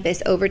that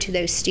campus over to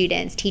those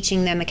students,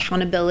 teaching them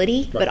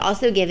accountability, but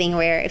also giving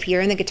where if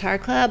you're in the guitar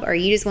club or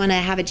you just want to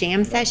have a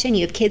jam session,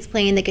 you have kids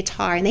playing the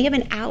guitar and they have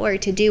an hour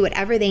to do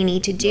whatever they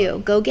need to do.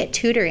 Go get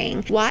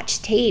tutoring,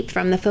 watch tape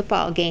from the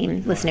football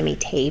game, listen to me,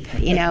 tape,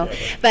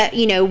 but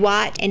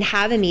watch and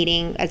have a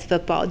meeting as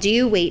football,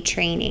 do weight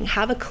training,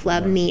 have a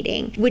club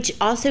meeting, which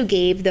also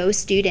gave those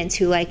students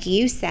who, like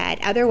you said,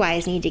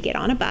 otherwise need to get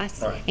on a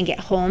bus and get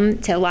home.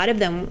 To a lot of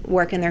them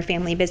work in their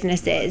family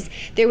businesses.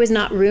 There was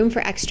not room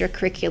for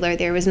extracurricular.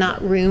 There was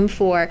not room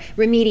for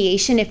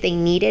remediation if they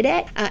needed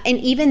it. And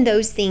even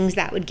those things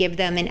that would give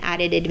them an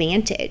added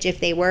advantage if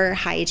they were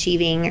high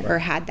achieving or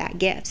had that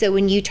gift. So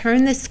when you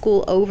turn the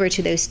school over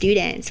to those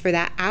students for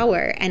that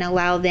hour and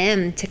allow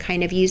them to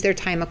kind of use their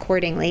time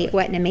accordingly,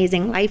 what an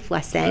amazing life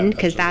lesson,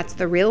 because that's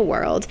the real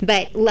world.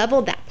 But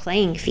leveled that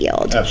playing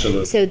field.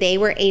 Absolutely. So they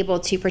were able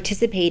to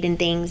participate in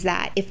things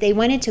that if they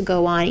wanted to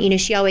go on,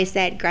 she always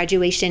said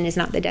graduation is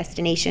not the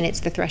destination, it's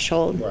the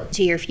threshold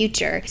to your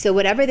future. So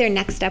whatever their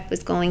next step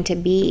was going to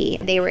be,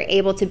 they were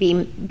able to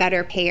be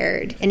better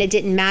paired. And it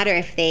didn't matter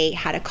if they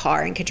had a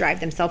car and could drive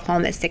themselves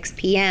home at 6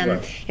 p.m.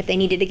 If they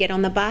needed to get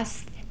on the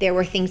bus, there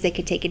were things they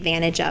could take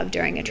advantage of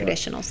during a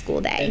traditional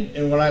school day.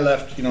 And when I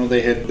left,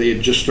 they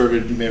had just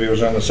started, maybe it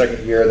was on the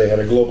second year, they had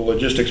a global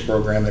logistics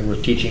program that was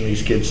teaching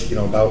these kids,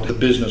 about the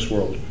business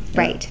world.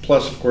 Right.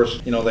 Plus, of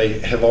course, they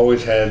have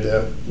always had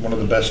one of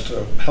the best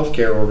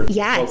healthcare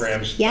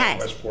programs at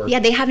Westport. Yeah,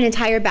 they have an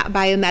entire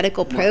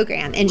biomedical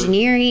program,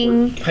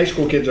 engineering. High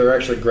school kids are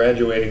actually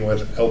graduating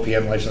with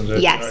LPN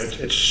licenses. Yes.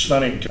 It's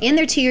stunning. And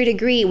their 2-year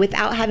degree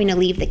without having to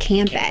leave the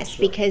campus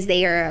because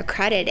they are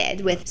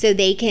accredited so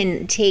they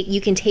can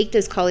you can take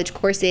those college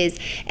courses.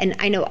 And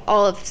I know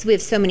we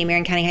have so many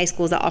Marion County high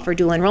schools that offer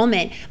dual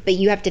enrollment, but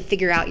you have to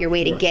figure out your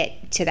way to get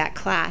to that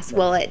class.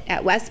 Well,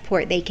 at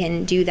Westport, they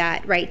can do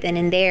that right then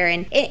and there.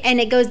 And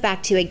it goes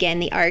back to, again,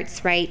 the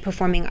arts, right?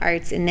 Performing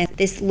arts and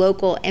this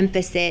local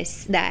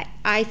emphasis that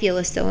I feel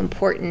is so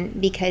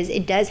important because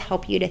it does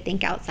help you to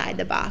think outside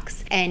the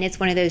box. And it's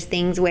one of those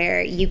things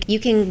where you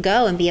can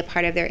go and be a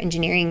part of their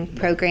engineering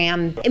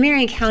program.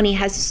 Marion County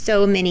has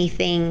so many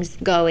things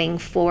going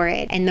for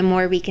it. And the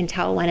more we can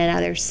tell one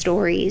another's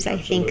stories, I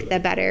think the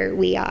better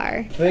we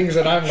are. Things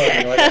that I'm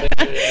learning.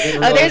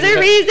 There's a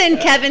reason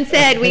Kevin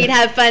said we'd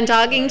have fun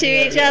talking to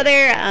each other.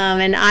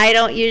 And I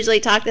don't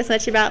usually talk this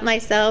much about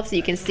myself, so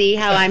you can see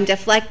how I'm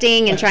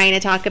deflecting and trying to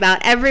talk about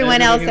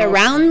everyone else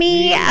around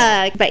me.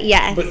 But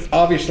yes. But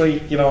obviously,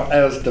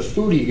 as the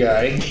foodie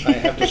guy, I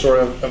have to sort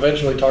of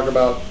eventually talk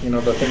about,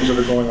 the things that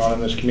are going on in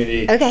this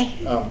community. Okay.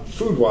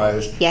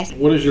 Food-wise. Yes.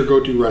 What is your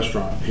go-to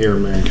restaurant here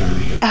in Marion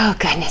County? Oh,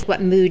 goodness.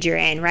 What mood you're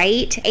in,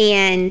 right?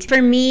 And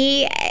for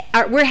me,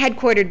 we're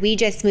headquartered. We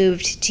just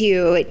moved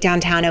to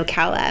downtown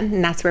Ocala,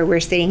 and that's where we're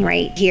sitting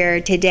right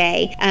here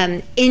today,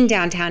 in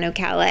downtown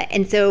Ocala.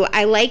 And so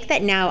I like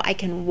that now I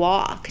can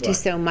walk to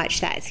so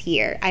much that's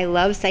here. I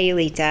love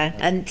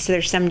Sayulita. So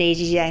there's some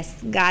days you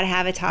just got to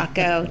have a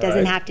taco.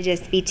 Doesn't have to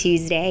just be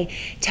Tuesday.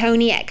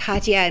 Tony at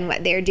Katya and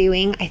what they're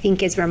doing, I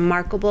think, is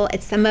remarkable.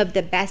 It's some of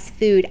the best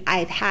food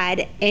I've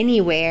had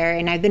anywhere,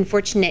 and I've been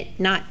fortunate,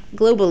 not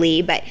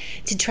globally, but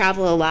to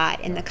travel a lot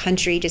in the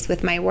country just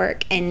with my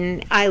work,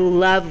 and I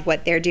love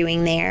what they're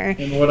doing there.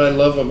 And what I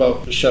love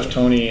about Chef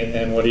Tony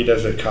and what he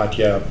does at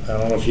Katya, I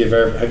don't know if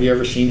have you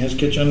ever seen his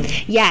kitchen?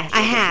 Yes,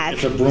 I have.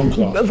 It's a broom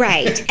closet.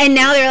 Right. And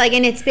now they're like,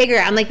 and it's bigger.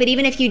 I'm like, but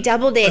even if you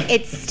doubled it,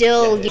 it's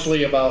still... It's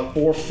actually about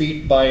 4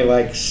 feet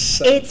by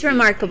 7 It's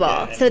remarkable.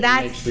 Yeah, so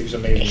that's... He makes things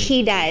amazing.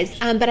 He does.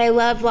 But I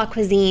love La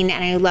Cuisine,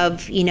 and I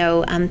love,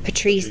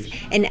 Patrice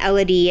and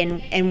Elodie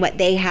and what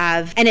they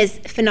have. And as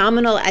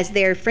phenomenal as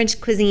their French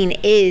cuisine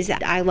is,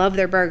 I love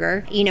their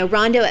burger.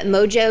 Rondo at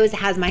Mojo's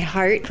has my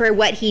heart for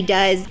what he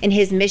does and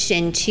his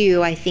mission,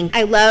 too. I think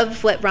I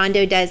love what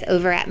Rondo does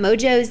over at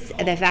Mojo's.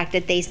 The fact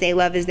that they say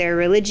love is their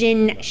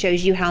religion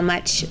shows you how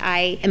much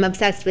I am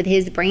obsessed with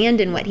his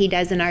brand and what he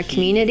does in our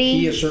community.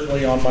 He is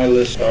certainly on my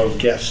list of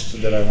guests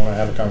that I want to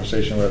have a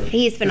conversation with.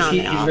 He's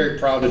phenomenal. He's very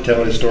proud to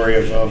tell his story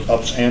of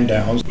ups and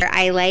downs.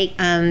 I like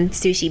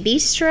Sushi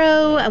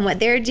Bistro and what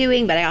they're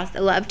doing, but I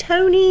also love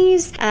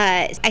Tony's.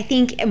 I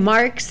think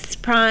Mark's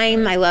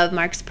Prime. I love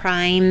Mark's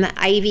Prime.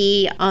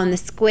 Ivy on the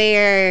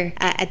Square.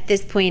 At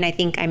this point, I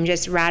think I'm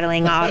just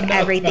rattling off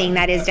everything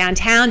that is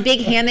downtown.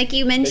 Big Hammock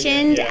you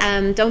mentioned.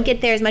 Don't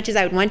get there as much as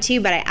I would want to,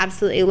 but I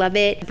absolutely love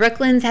it.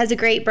 Brooklyn's has a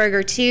great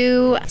burger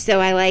too, so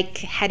I like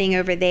heading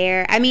over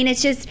there. I mean,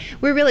 it's just,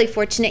 we're really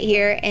fortunate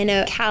here in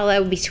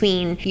Ocala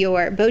between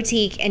your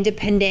boutique,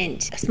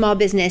 independent, small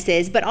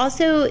businesses, but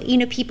also,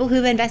 people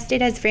who've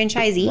invested as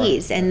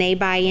franchisees and they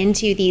buy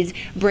into these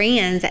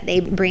brands that they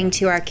bring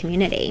to our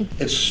community.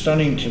 It's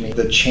stunning to me,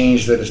 the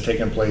change that has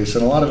taken place,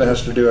 and a lot of it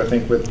has to do, I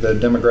think, with the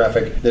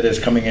demographic that is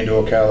coming into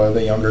Ocala,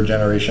 the younger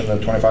generation, the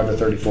 25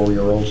 to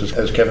 34-year-olds,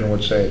 as Kevin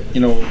would say.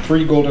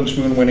 3 Golden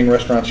Spoon winning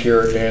restaurants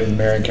here in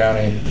Marion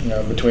County,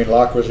 between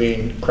La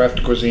Cuisine,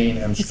 Craft Cuisine,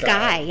 and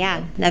Sky,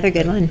 yeah, another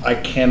good one. I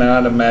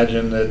cannot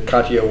imagine that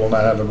Katya will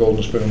not have a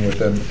Golden Spoon with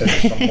him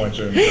at some point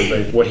soon.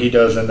 Because what he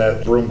does in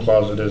that broom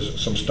closet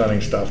is some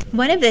stunning stuff.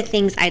 One of the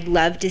things I'd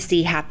love to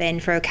see happen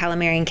for Ocala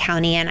Marion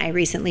County, and I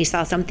recently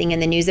saw something in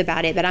the news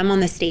about it, but I'm on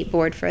the state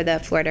board for the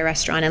Florida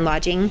Restaurant and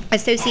Lodging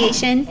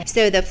Association.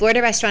 So the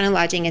Florida Restaurant and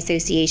Lodging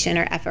Association,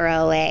 or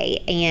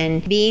FRLA,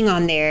 and being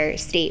on their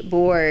state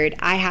board,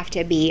 I have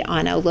to be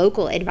on a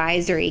local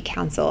advisory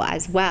council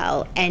as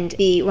well. And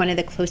one of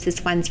the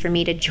closest ones for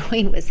me to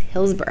join was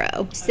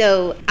Hillsborough.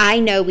 So I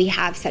know we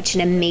have such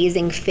an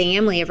amazing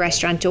family of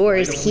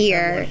restaurateurs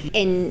here,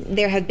 and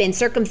there have been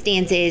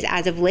circumstances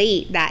as of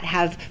late that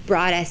have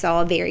brought us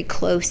all very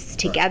close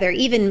together,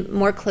 even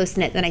more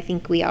close-knit than I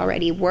think we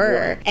already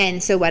were.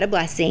 And so what a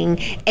blessing,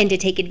 and to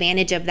take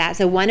advantage of that.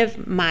 So one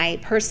of my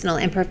personal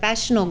and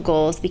professional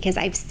goals, because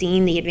I've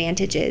seen the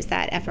advantages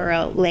that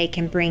FRLA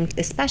can bring,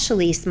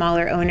 especially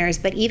smaller owners,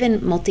 but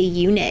even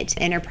multi-unit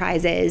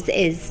enterprises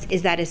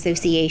is that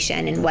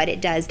association and what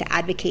it does to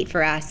advocate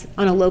for us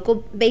on a local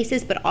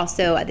basis, but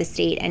also at the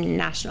state and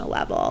national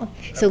level.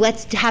 So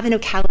let's have an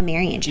Ocala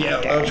Marion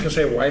chapter. Yeah, I was going to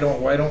say, why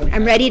don't we?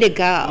 I'm ready to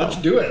go. Let's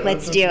do it.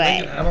 Let's do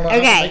it. I don't know how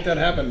to make that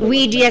happen.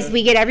 We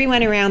get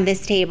everyone around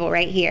this table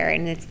right here,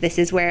 and this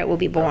is where it will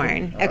be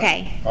born.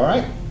 Okay. All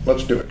right.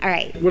 Let's do it. All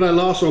right. What I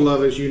also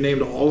love is you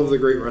named all of the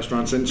great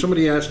restaurants, and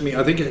somebody asked me,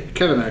 I think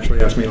Kevin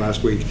actually asked me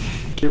last week,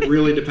 it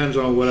really depends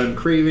on what I'm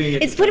craving.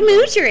 It's what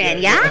mood you're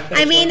in, yeah?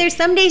 I mean, there's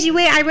some days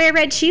I wear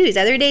red shoes.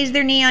 Other days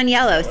they're neon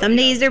yellow. Some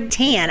days they're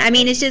tan. I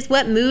mean, it's just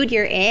what mood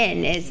you're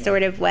in is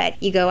sort of what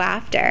you go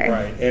after.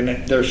 Right.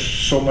 And there's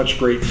so much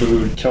great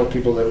food. Tell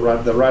people that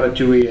the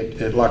ratatouille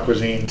at La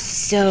Cuisine.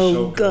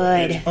 So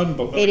good. It's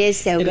unbelievable. It is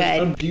so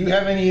good. Do you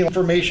have any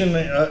information,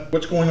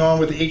 what's going on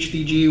with the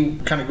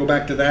HDG? Kind of go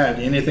back to that.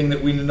 Anything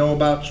that we know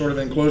about sort of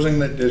in closing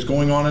that is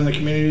going on in the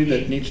community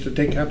that needs to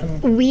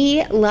happen?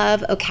 We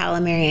love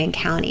Ocala Marion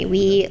County.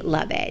 We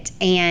love it.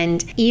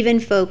 And even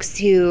folks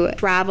who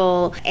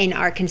travel and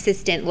are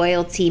consistent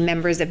loyalty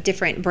members of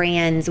different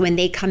brands, when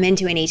they come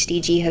into an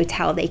HDG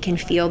hotel, they can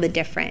feel the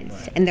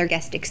difference in their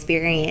guest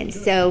experience.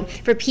 So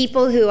for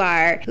people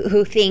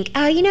who think,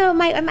 oh,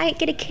 I might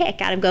get a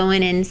kick out of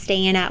going and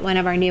staying at one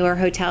of our newer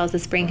hotels, the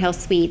Spring Hill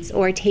Suites,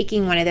 or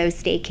taking one of those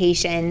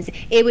staycations,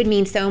 it would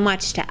mean so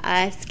much to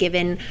us,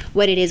 given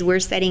what it is we're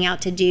setting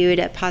out to do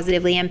to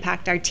positively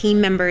impact our team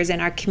members and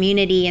our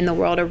community and the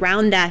world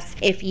around us,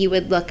 if you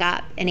would look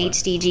up an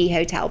HDG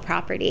hotel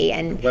property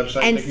and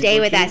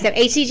stay with us. So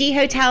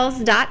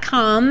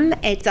hdghotels.com,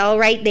 it's all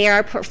right there.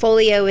 Our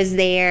portfolio is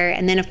there.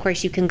 And then, of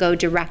course, you can go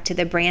direct to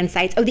the brand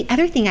sites. Oh, the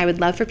other thing I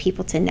would love for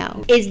people to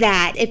know is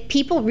that if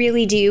people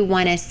really do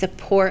want to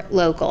support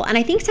local, and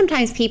I think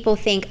sometimes people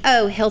think,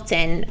 oh,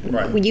 Hilton,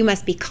 you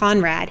must be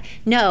Conrad.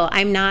 No,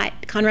 I'm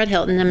not Conrad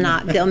Hilton. I'm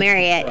not Bill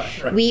Marriott.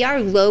 Right. We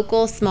are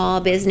local small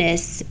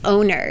business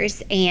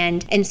owners.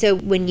 And so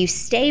when you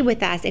stay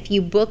with us, if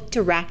you book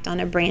direct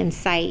on a brand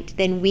site,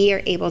 then we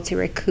are able to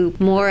recoup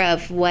more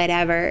of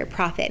whatever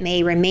profit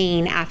may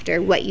remain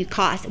after what you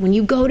cost. When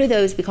you go to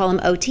those, we call them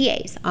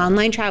OTAs,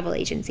 online travel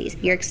agencies,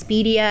 your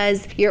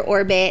Expedias, your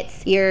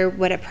Orbits, your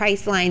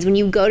Pricelines. When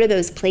you go to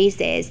those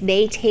places,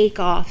 they take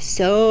off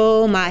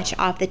so much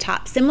off the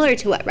top, similar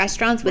to what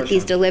restaurants with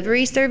these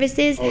delivery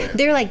services.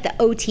 They're like the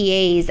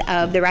OTAs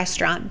of the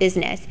restaurant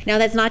business. Now,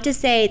 that's not to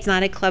say it's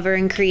not a clever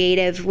and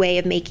creative way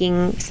of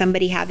making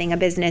somebody having a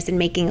business and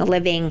making a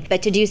living,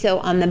 but to do so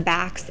on the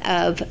backs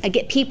of,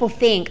 people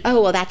think,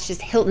 oh, well, that's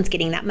just Hilton's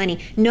getting that money.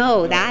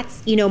 No,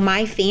 that's,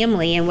 my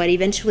family and what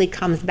eventually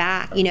comes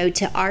back,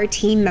 to our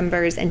team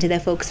members and to the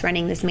folks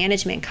running this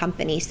management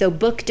company. So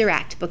book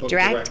direct.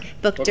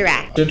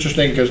 It's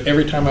interesting because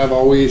every time I've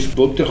always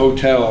booked a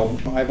hotel,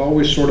 I've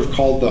always sort of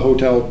called the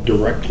hotel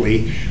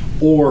directly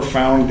or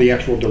found the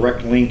actual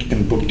direct link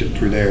and booked it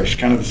through there. It's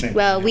kind of the same.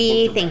 Well,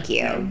 we thank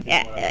you.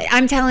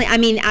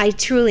 I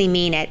truly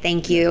mean it.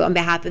 Thank you on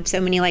behalf of so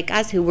many like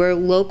us who were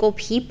local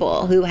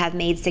people who have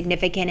made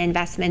significant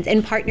investments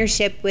in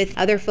partnership with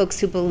other folks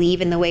who believe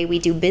in the way we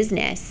do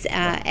business,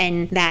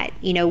 and that,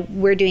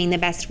 we're doing the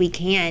best we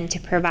can to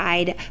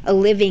provide a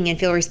living and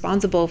feel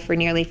responsible for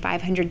nearly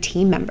 500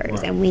 team members.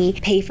 Right. And we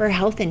pay for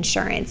health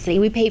insurance.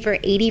 We pay for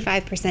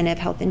 85% of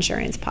health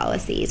insurance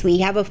policies. We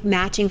have a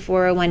matching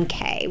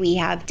 401k. We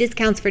have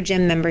discounts for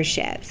gym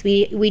memberships.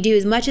 We do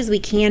as much as we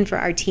can for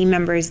our team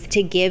members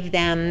to give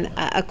them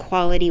a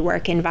quality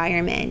work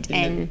environment,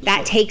 and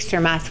that takes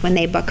from us when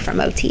they book from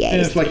OTAs.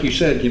 And it's like you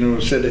said,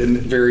 said in the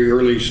very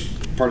early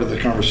part of the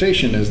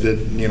conversation is that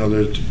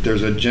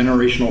there's a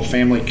generational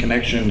family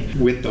connection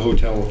with the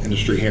hotel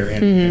industry here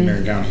in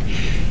Marion County.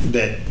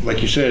 That,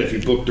 like you said, if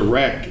you book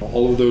direct,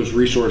 all of those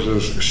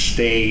resources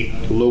stay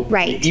local.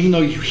 Right. Even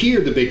though you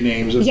hear the big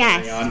names of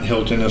Marriott,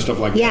 Hilton, and stuff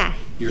like that.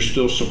 You're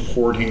still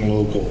supporting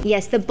local.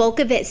 Yes, the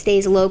bulk of it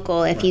stays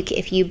local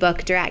if you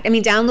book direct. I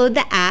mean, download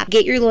the app,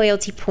 get your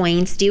loyalty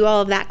points, do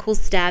all of that cool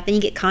stuff, and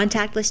you get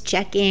contactless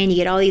check-in, you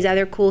get all these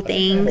other cool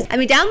things. I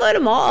mean, download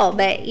them all,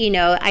 but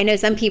I know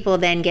some people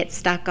then get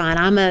stuck on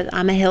I'm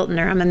a Hilton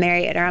or I'm a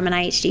Marriott or I'm an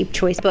IHG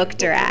Choice. Book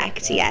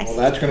direct, yes. Well,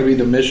 that's going to be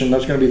the mission.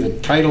 That's going to be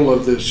the title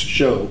of this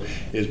show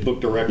is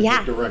book direct.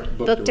 Yeah.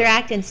 Book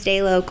direct and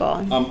stay local.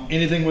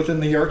 Anything within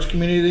the arts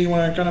community that you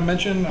want to kind of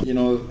mention?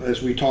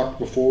 As we talked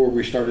before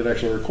we started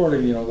actually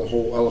recording, the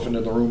whole elephant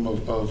in the room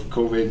of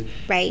COVID.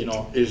 Right.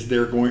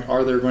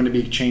 Are there going to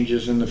be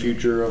changes in the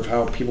future of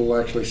how people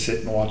actually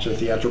sit and watch a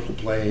theatrical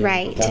play,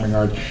 right, performing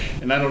arts?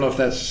 And I don't know if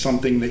that's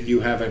something that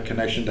you have a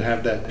connection to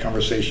have that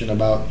conversation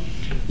about.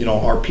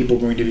 Are people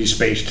going to be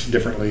spaced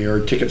differently,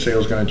 or ticket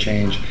sales going to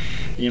change?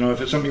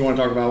 If it's something you want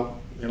to talk about,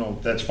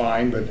 that's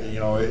fine, but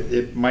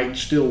it might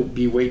still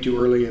be way too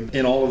early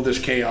in all of this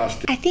chaos.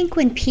 I think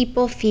when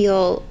people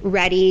feel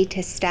ready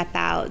to step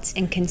out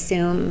and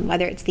consume,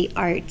 whether it's the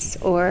arts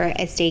or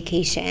a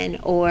staycation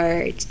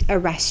or a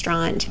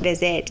restaurant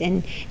visit,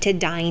 and to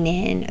dine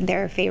in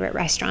their favorite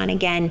restaurant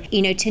again,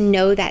 to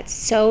know that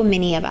so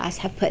many of us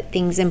have put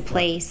things in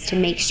place to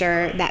make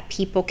sure that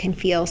people can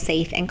feel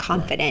safe and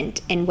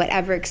confident in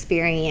whatever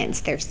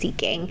experience they're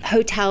seeking.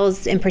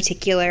 Hotels in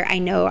particular, I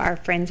know our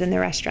friends in the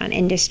restaurant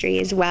industry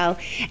as well,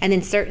 and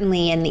then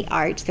certainly in the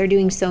arts, they're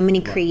doing so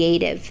many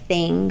creative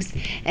things,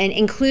 and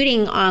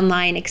including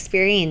online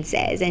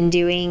experiences and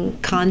doing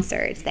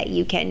concerts that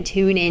you can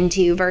tune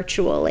into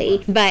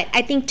virtually. But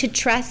I think to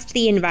trust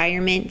the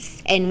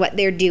environments and what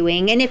they're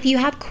doing, and if you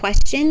have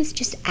questions,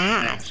 just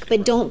ask,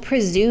 but don't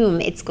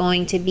presume it's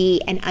going to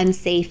be an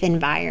unsafe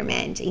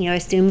environment.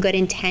 Assume good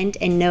intent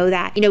and know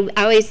that,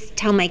 I always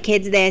tell my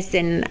kids this,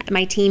 and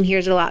my team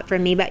hears a lot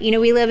from me, but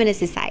we live in a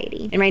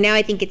society, and right now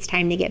I think it's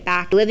time to get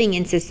back living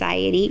in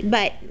society.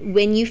 But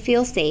when you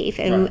feel safe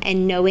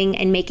and knowing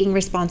and making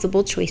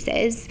responsible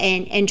choices,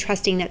 and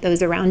trusting that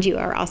those around you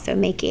are also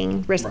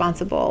making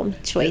responsible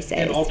choices.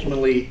 And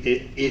ultimately,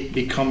 it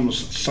becomes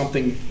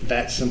something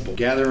that simple.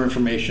 Gather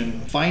information,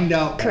 find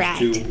out as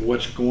to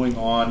what's going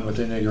on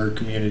within your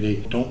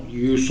community. Don't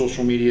use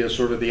social media as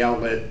sort of the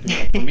outlet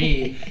for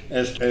me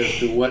as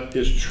to what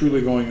is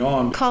truly going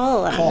on.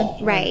 Call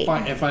right.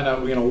 And find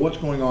out what's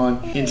going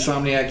on.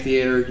 Insomniac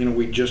Theater,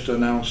 we just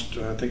announced,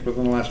 I think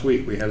within the last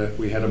week, we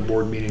had a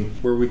board meeting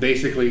where we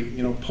basically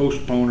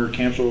postponed or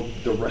canceled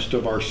the rest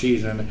of our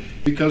season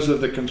because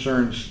of the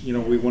concerns.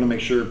 We want to make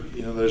sure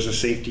there's a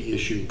safety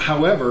issue.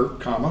 However,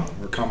 our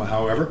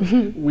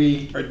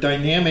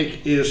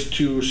dynamic is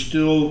to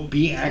still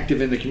be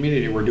active in the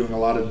community. We're doing a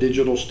lot of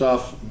digital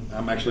stuff.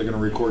 I'm actually going to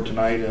record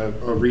tonight a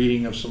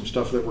reading of some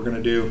stuff that we're going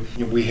to do.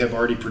 We have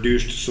already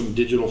produced some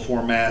digital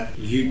format,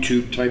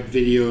 YouTube type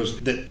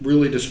videos that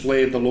really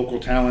display the local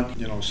talent.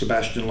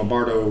 Sebastian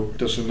Lombardo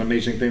does an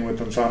amazing thing with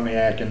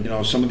Insomniac,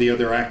 and some of the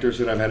other actors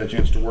that I've had a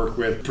chance to work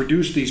with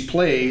produce these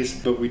plays,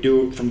 but we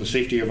do it from the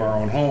safety of our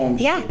own homes.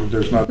 Yeah.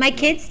 So my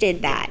kids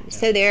did that.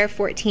 So they're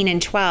 14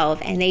 and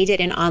 12, and they did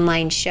an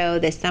online show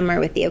this summer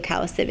with the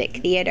Ocala Civic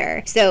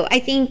Theater. So I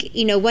think,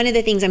 one of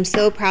the things I'm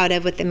so proud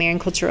of with the Marion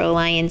Cultural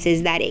Alliance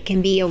is that it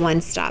can be a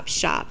one-stop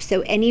shop.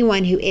 So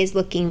anyone who is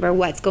looking for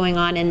what's going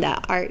on in the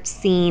art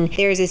scene,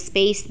 there's a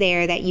space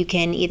there that you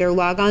can either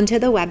log on to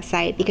the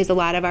website, because a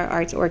lot of our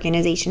arts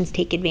organizations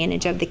take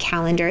advantage of the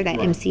calendar that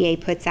MCA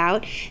puts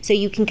out. So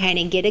you can kind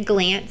of get a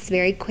glance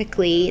very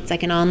quickly. It's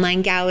like an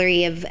online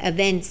gallery of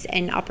events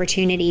and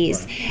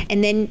opportunities.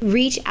 And then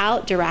reach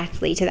out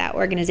directly to that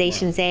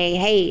organization, say,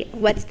 hey,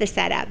 what's the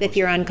setup if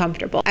you're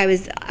uncomfortable? I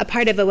was a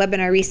part of a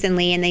webinar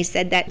recently, and they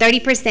said that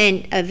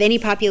 30% of any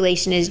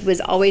population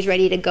was always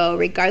ready to go,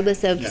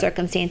 regardless of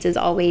circumstances,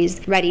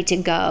 always ready to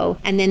go.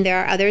 And then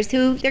there are others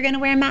who they're going to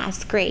wear a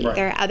mask. Great.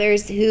 There are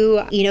others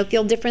who,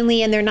 feel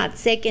differently and they're not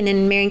sick. And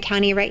in Marion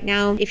County right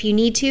now, if you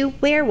need to,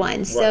 wear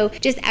one. So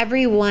just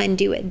everyone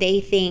do what they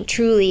think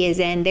truly is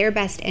in their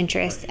best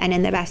interests and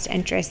in the best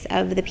interests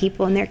of the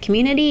people in their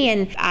community.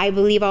 And I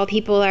believe all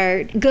people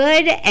are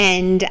good,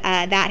 and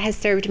that has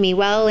served me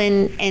well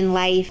in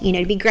life,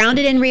 to be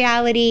grounded in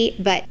reality,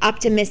 but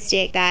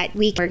optimistic that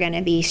we are going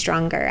to be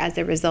stronger as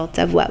a result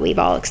of what we've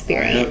all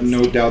experienced. I have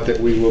no doubt that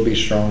we will be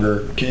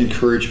stronger. I can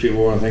encourage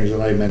people, one of the things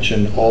that I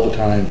mention all the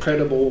time,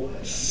 credible,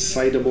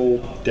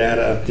 citable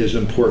data is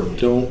important.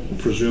 Don't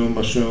presume,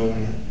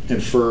 assume,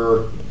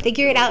 infer.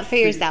 Figure it out for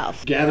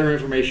yourself. Gather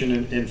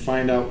information and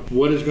find out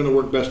what is going to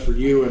work best for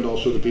you and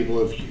also the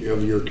people of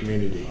your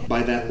community.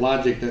 By that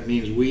logic, that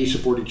means we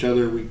support each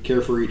other, we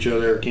care for each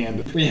other.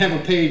 We have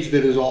a page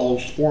that is all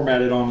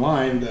formatted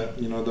online,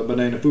 the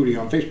Banana Foodie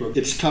on Facebook.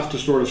 It's tough to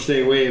sort of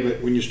stay away, but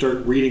when you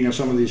start reading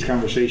some of these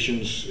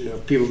conversations,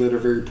 people that are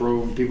very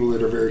pro and people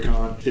that are very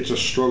con, it's a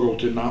struggle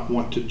to not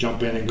want to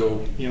jump in and go,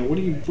 what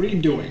are you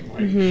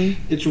doing?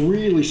 It's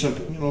really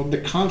simple.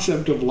 The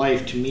concept of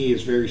life to me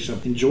is very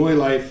simple. Enjoy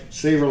life,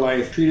 savor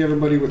life, treat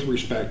everybody with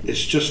respect.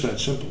 It's just that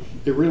simple.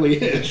 It really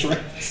is, right?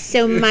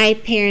 So my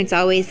parents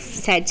always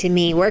said to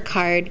me, work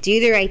hard, do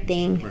the right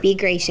thing, be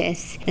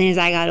gracious. And as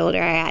I got older,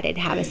 I added,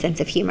 have a sense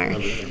of humor.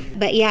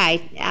 But yeah,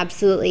 I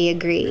absolutely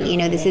agree.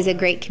 This is a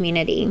great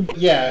community.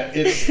 Yeah,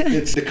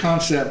 it's the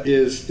concept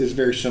is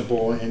very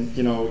simple. And,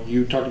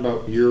 you talked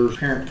about your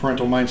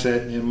parental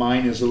mindset, and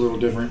mine is a little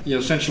different.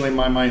 Essentially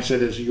my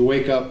mindset is you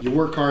wake up, you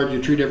work hard,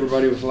 you treat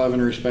everybody with love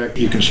and respect,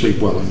 you can sleep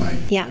well at night.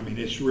 Yeah. I mean,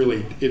 it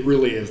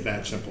really is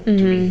that simple to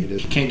me. It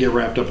is. Can't get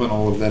wrapped up in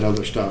all of that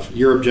other stuff.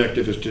 Your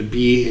objective is to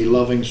be a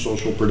loving,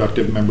 social,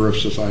 productive member of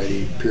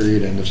society,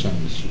 period, end of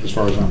sentence, as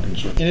far as I'm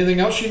concerned. Anything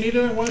else you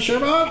want to share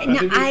about? I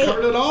think we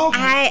covered it all.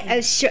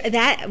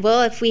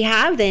 If we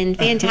have, then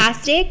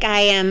fantastic.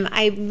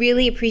 I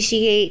really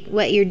appreciate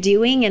what you're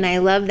doing, and I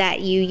love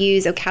that you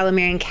use Ocala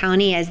Marion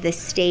County as the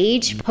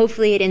stage.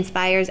 Hopefully it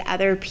inspires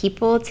other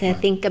people to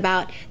think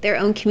about their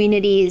own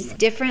communities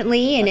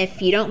differently, and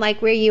if you don't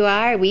like where you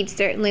are, we'd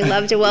certainly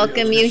love to welcome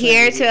welcome you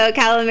here to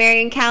Ocala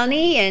Marion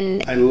County.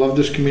 And I love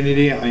this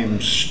community. I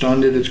am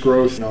stunned at its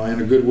growth,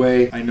 in a good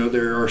way. I know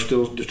there are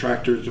still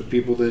detractors of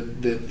people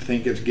that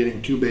think it's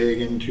getting too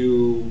big and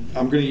too...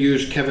 I'm going to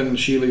use Kevin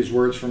Shealy's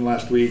words from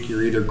last week.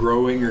 You're either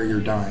growing or you're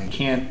dying. You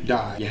can't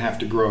die. You have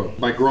to grow.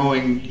 By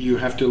growing, you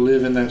have to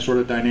live in that sort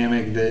of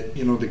dynamic that,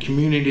 the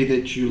community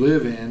that you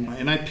live in.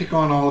 And I pick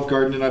on Olive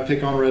Garden and I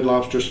pick on Red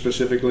Lobster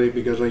specifically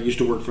because I used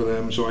to work for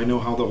them, so I know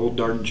how the whole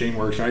Darden chain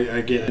works.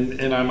 I get it.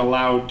 And I'm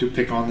allowed to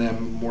pick on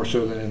them more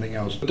so than anything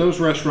else. But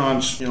those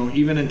restaurants,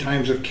 even in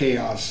times of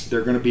chaos,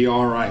 they're going to be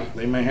all right.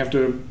 They may have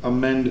to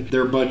amend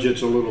their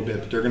budgets a little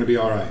bit, but they're going to be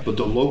all right. But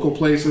the local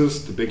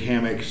places, the Big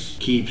Hammocks,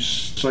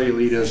 Keeps,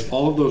 Sayulitas,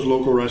 all of those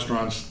local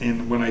restaurants,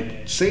 and when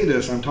I say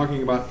this, I'm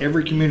talking about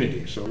every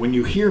community. So when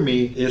you hear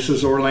me, this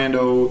is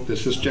Orlando,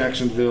 this is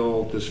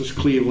Jacksonville, this is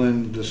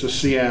Cleveland, this is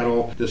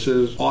Seattle, this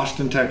is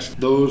Austin, Texas.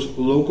 Those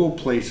local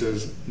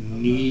places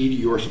need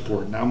your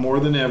support. Now more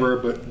than ever,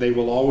 but they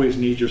will always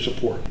need your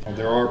support.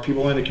 There are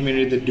people in the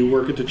community that do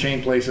work at the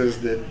chain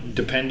places that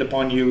depend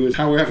upon you.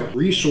 However,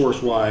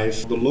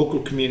 resource-wise, the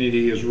local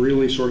community is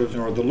really sort of,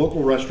 the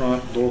local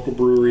restaurant, the local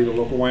brewery, the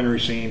local winery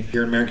scene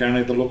here in Marion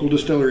County, the local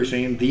distillery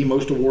scene, the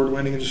most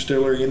award-winning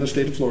distillery in the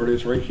state of Florida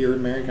is right here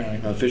in Marion County,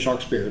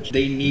 Fishhawk Spirits.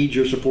 They need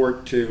your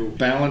support to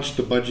balance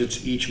the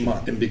budgets each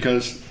month. And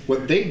because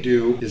what they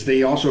do is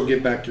they also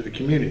give back to the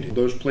community.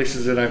 Those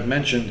places that I've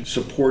mentioned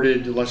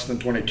supported Less Than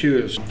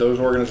 22. Those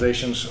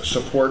organizations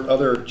support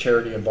other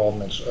charity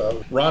involvements.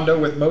 Rondo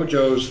with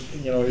Mojo's,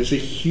 is a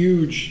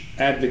huge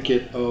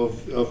advocate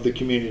of the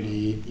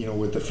community,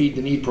 with the Feed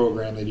the Need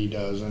program that he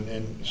does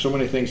and so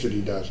many things that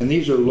he does. And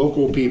these are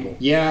local people.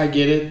 Yeah, I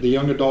get it. The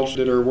young adults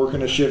that are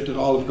working a shift at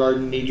Olive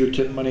Garden need your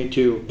tip money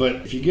too. But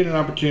if you get an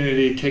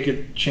opportunity, take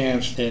a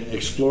chance and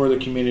explore the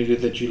community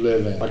that you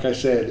live in. Like I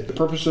said, the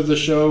purpose of the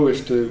show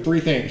is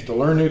three things: to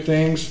learn new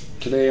things.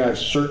 Today I've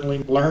certainly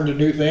learned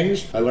new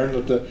things. I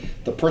learned that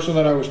the person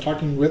that I was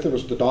talking with, it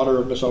was the daughter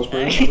of Miss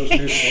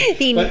Ellsbury.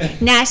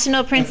 The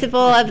National Principal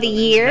of the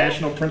Year.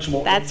 National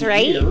Principal That's of the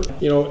right. Year.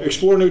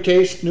 Explore new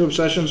tastes, new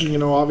obsessions.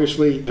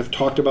 Obviously have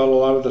talked about a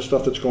lot of the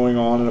stuff that's going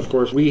on. And of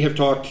course, we have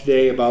talked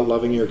today about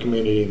loving your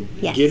community.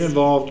 Yes. Get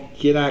involved,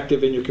 get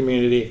active in your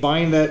community.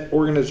 Find that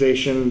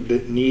organization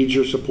that needs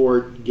your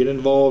support. Get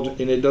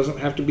involved. And it doesn't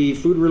have to be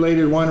food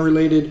related, wine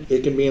related.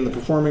 It can be in the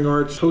performing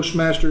arts.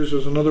 Toastmasters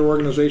is another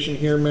organization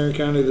here in Marion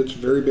County that's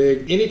very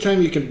big.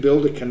 Anytime you can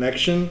build a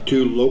connection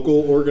to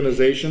local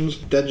organizations,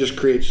 that just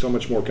creates so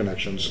much more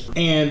connections.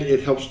 And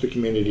it helps the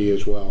community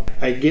as well.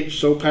 I get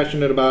so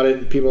passionate about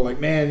it. People are like,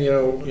 man,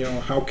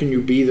 how can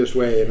you be this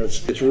way? And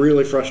it's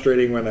really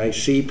frustrating when I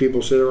see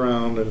people sit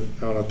around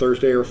and on a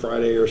Thursday or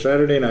Friday or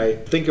Saturday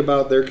night, think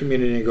about their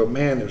community and go,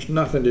 man, there's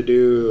nothing to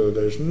do.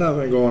 There's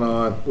nothing going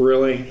on.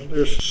 Really?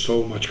 There's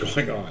so much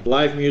going on.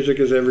 Live music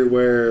is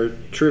everywhere.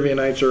 Trivia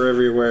nights are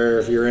everywhere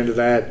if you're into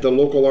that. The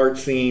local art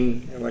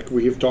scene, like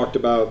we've talked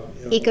about.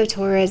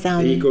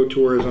 Ecotourism.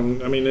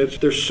 Ecotourism. I mean,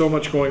 there's so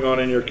much going on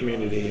in your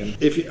community. And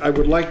I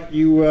would like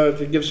you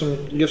to give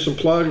some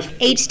plugs.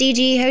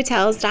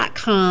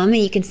 HDGHotels.com,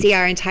 and you can see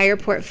our entire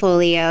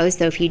portfolio.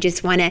 So if you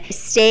just want to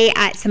stay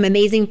at some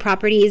amazing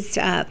properties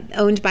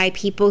owned by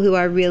people who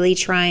are really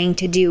trying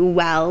to do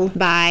well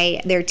by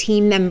their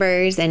team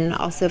members and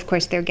also, of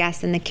course, their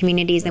guests in the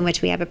communities in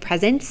which we have a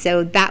presence.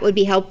 So that would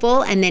be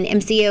helpful. And then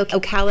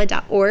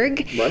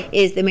MCOocala.org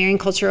is the Marion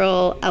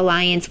Cultural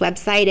Alliance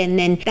website. And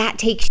then that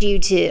takes you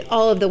to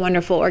all of the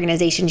wonderful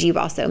organizations you've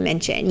also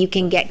mentioned. You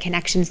can get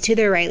connections to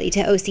the O'Reilly,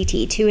 to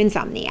OCT, to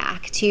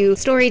Insomniac, to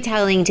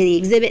storytelling, to the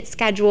exhibit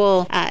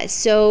schedule.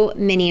 So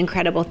many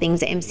incredible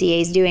things that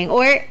MCA is doing.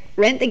 Or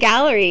rent the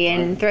gallery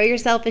and throw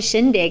yourself a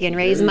shindig and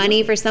raise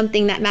money for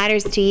something that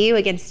matters to you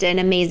against an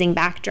amazing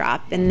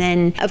backdrop. And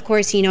then, of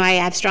course, I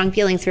have strong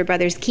feelings for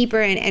Brothers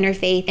Keeper and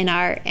Interfaith in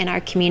our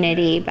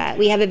community, but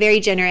we have a very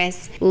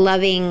generous,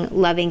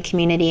 loving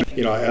community.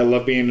 I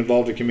love being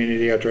involved in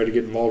community. I try to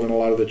get involved in a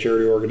lot of the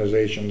charity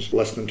organizations.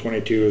 Less Than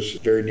 22 is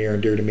very near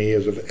and dear to me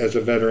as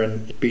a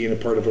veteran, being a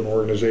part of an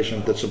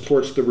organization that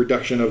supports the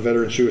reduction of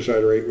veteran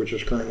suicide rate, which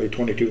is currently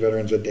 22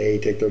 veterans a day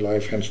take their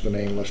life, hence the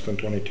name Less Than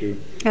 22.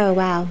 Oh,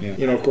 wow.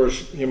 Yeah. Of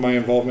course, my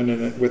involvement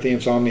in it with the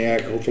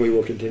Insomniac hopefully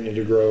will continue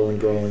to grow and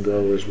grow and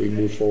grow as we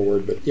move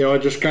forward. But,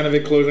 just kind of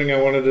in closing,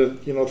 I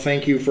wanted to,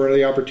 thank you for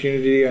the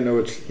opportunity. I know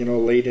it's,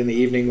 late in the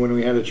evening when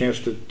we had a chance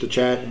to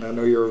chat, and I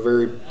know you're a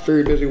very,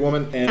 very busy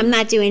woman. And I'm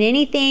not doing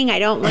anything I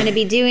don't want to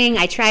be doing.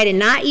 I try to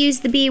not use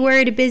the B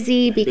word,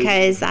 busy,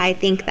 because I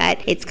think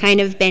that it's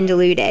kind of been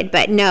diluted.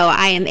 But no,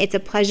 it's a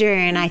pleasure,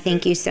 and I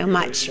thank you so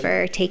much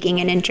for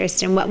taking an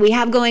interest in what we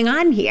have going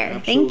on here.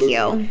 Absolutely.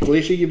 Thank you.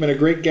 Lisa, you've been a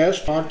great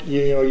guest.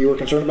 You were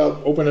concerned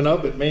about opening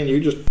up, but man, you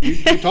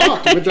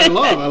talked, which I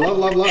love. I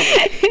love.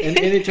 And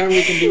anytime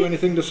we can do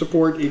anything to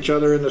support each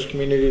other in this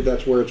community,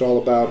 that's where it's all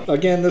about.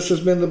 Again, this has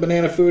been the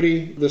Banana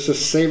Foodie. This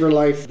is Savor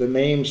Life. The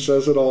name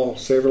says it all.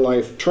 Savor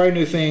Life. Try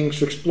new things,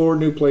 explore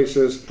new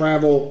places,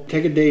 travel,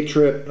 take a day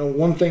trip.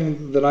 One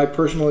thing that I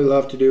personally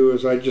love to do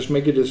is I just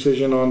make a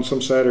decision on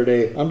some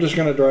Saturday. I'm just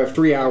going to drive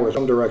 3 hours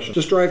some direction.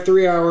 Just drive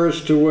 3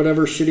 hours to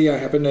whatever city I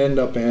happen to end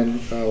up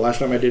in. Last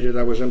time I did it,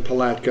 I was in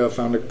Palatka.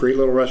 Found a great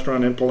little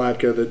restaurant in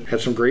Palatka that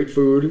had some great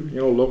food,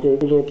 local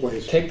little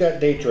place. Take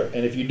that day trip.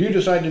 And if you do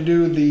decide to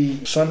do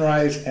the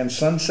sunrise and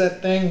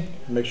sunset thing,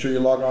 make sure you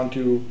log on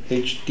to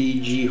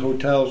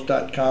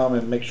hdghotels.com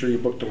and make sure you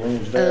book the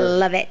rooms there.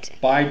 Love it.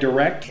 Buy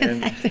direct,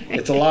 and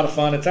it's a lot of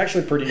fun. It's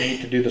actually pretty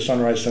neat to do the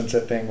sunrise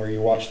sunset thing where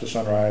you watch the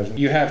sunrise.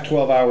 You have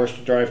 12 hours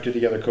to drive to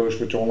the other coast,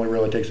 which only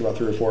really takes about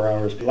 3 or 4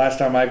 hours. Last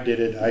time I did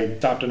it, I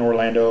stopped in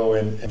Orlando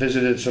and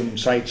visited some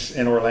sites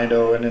in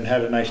Orlando and then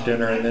had a nice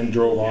dinner and then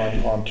drove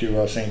on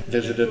to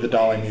visited the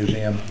Dolly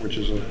Museum, which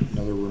is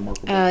another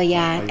remarkable. Oh,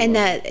 yeah. And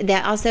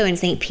the also in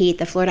St. Pete,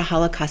 the Florida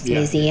Holocaust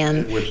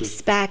Museum, which is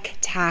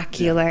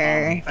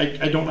spectacular.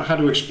 I don't know how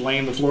to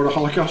explain the Florida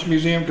Holocaust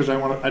Museum because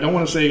I don't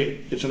want to say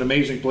it's an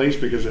amazing place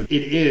because it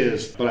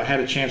is, but I had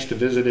a chance to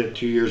visit it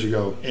 2 years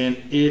ago, and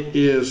it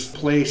is a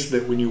place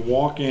that when you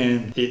walk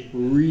in, it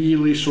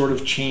really sort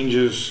of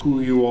changes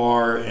who you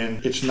are,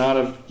 and it's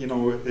not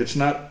it's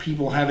not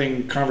people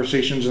having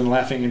conversations and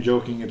laughing and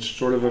joking. It's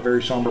sort of a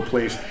very somber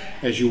place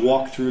as you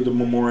walk through the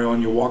memorial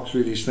and you walk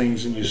through these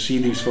things and you see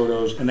these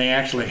photos, and they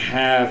actually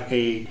have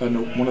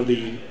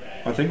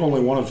I think only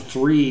one of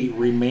 3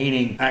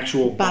 remaining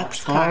actual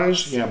box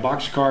cars. Yeah,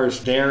 box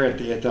cars there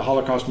at the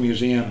Holocaust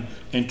Museum,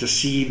 and to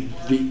see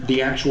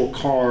the actual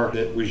car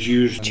that was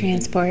used to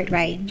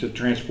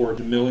transport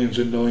the millions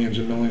and millions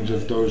and millions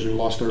of those who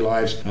lost their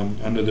lives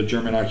under the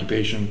German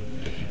occupation.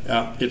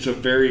 It's a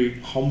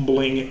very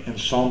humbling and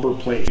somber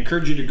place. I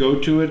encourage you to go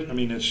to it. I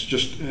mean, it's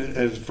just,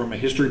 from a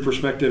history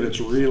perspective, it's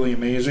really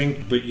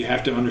amazing. But you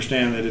have to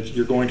understand that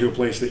you're going to a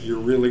place that you're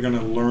really going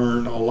to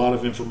learn a lot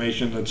of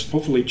information that's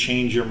hopefully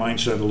change your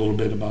mindset a little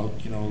bit about,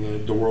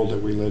 the world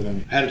that we live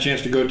in. I had a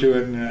chance to go to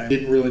it, and I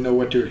didn't really know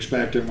what to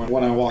expect. And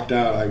when I walked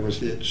out,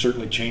 it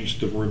certainly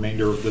changed the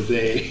remainder of the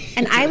day.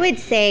 And I would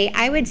say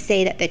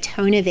that the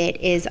tone of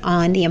it is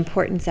on the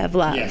importance of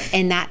love,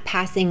 and that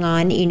passing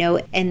on,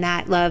 and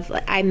that love.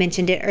 I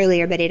mentioned it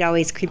earlier, but it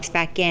always creeps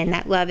back in.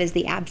 That love is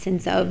the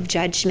absence of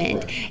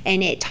judgment.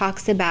 And it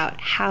talks about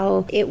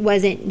how it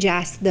wasn't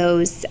just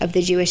those of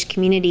the Jewish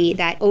community,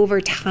 that over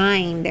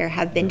time there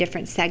have been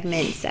different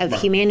segments of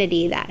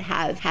humanity that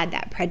have had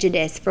that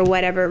prejudice for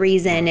whatever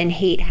reason, and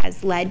hate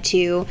has led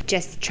to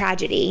just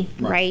tragedy,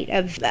 right?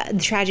 The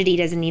tragedy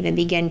doesn't even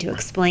begin to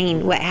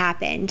explain what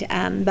happened,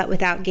 but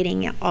without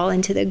getting all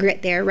into the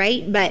grit there,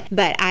 right? But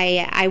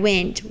I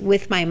went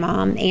with my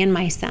mom and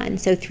my son,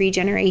 so 3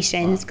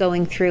 generations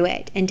going through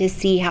it, and to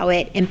see how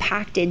it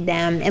impacted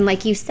them. And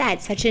like you said,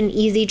 such an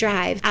easy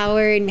drive,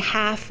 hour and a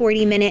half,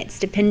 40 minutes,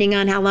 depending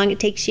on how long it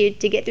takes you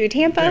to get through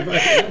Tampa.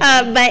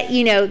 But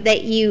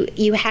that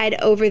you head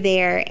over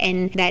there,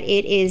 and that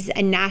it is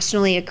a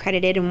nationally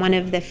accredited and one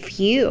of the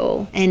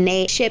few, and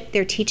they ship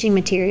their teaching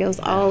materials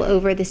all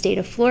over the state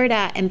of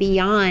Florida and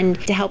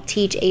beyond to help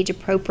teach age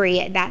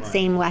appropriate that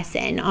same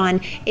lesson on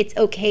it's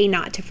okay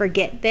not to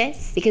forget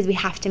this, because we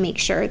have to make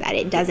sure that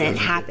it doesn't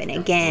happen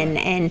again.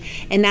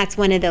 And that's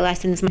one of the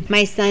lessons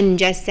my son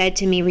just said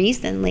to me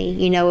recently.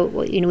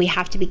 We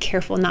have to be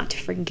careful not to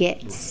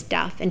forget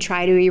stuff and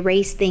try to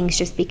erase things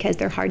just because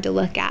they're hard to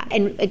look at.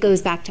 And it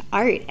goes back to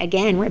art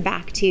again. We're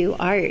back to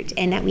art,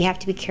 and that we have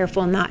to be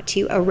careful not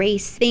to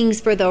erase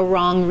things for the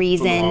wrong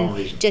reason,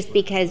 just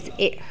because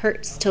it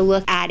hurts to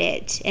look at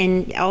it.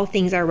 And all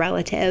things are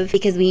relative,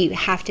 because we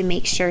have to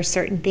make sure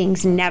certain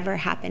things never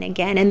happen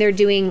again. And they're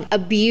doing a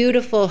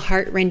beautiful,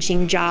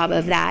 heart-wrenching job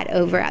of that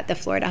over at the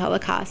Florida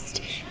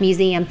Holocaust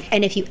Museum.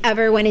 And if you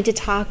ever wanted to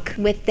talk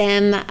with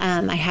them,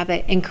 I have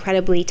an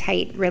incredibly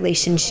tight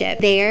relationship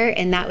there,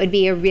 and that would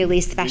be a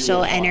really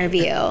special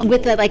interview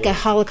with a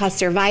Holocaust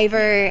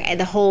survivor,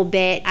 the whole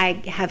bit.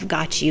 I have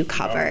got you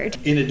covered.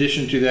 In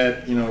addition to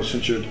that,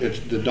 since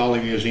the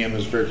Dolly Museum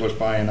is very close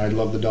by, and I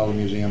love the Dolly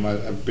Museum.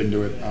 I've been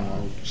to it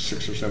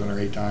 6 or 7 or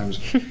 8 times.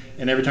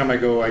 And every time I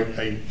go,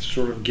 I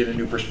sort of get a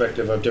new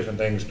perspective of different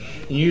things.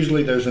 And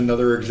usually there's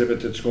another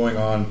exhibit that's going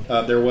on.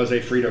 There was a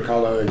Frida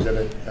Kahlo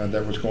exhibit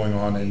that was going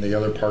on in the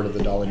other part of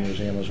the Dolly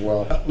Museum as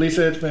well.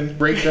 Lisa, it's been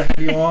great to have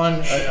you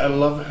on. I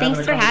love having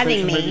a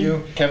conversation with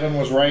you. Kevin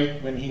was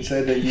right when he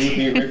said that you would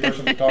be a great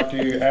person to talk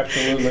to.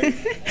 Absolutely.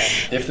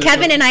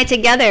 Kevin and I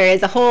together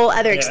is a whole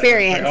other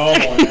experience. Oh,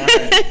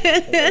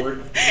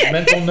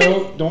 mental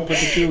note, don't put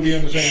the 2 of you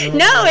in the same room.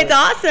 No, it's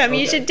awesome.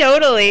 Okay. You should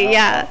totally,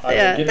 I'll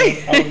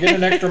get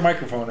an extra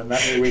microphone, and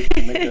that way we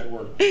can make that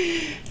work.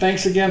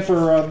 Thanks again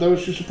for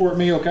those who support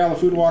me,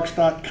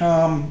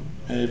 OcalaFoodWalks.com.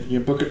 You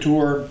book a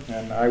tour,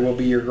 and I will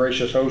be your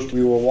gracious host.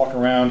 We will walk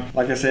around.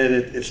 Like I said,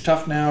 it's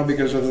tough now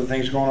because of the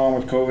things going on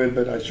with COVID,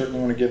 but I certainly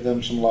want to give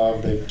them some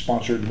love. They've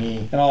sponsored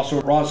me. And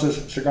also,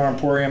 Roz's Cigar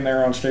Emporium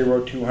there on State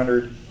Road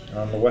 200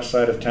 on the west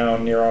side of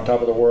town near On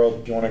Top of the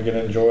World. If you want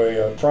to enjoy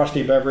a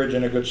frosty beverage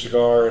and a good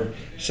cigar and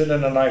sit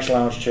in a nice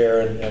lounge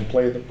chair and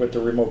play with the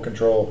remote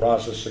control,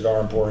 Ross's Cigar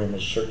Emporium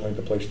is certainly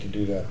the place to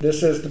do that.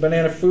 This is the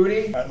Banana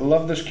Foodie. I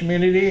love this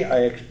community.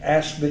 I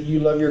ask that you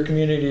love your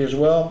community as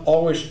well.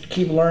 Always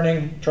keep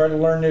learning, try to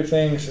learn new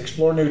things,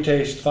 explore new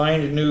tastes,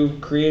 find new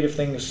creative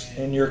things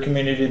in your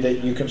community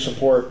that you can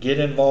support. Get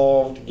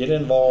involved, get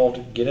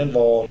involved, get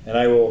involved. And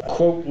I will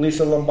quote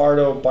Lisa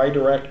Lombardo, buy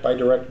direct, buy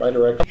direct, buy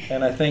direct.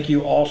 And I thank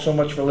you all so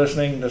much for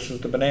listening. This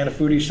is the Banana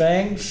Foodie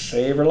saying,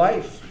 save your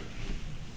life.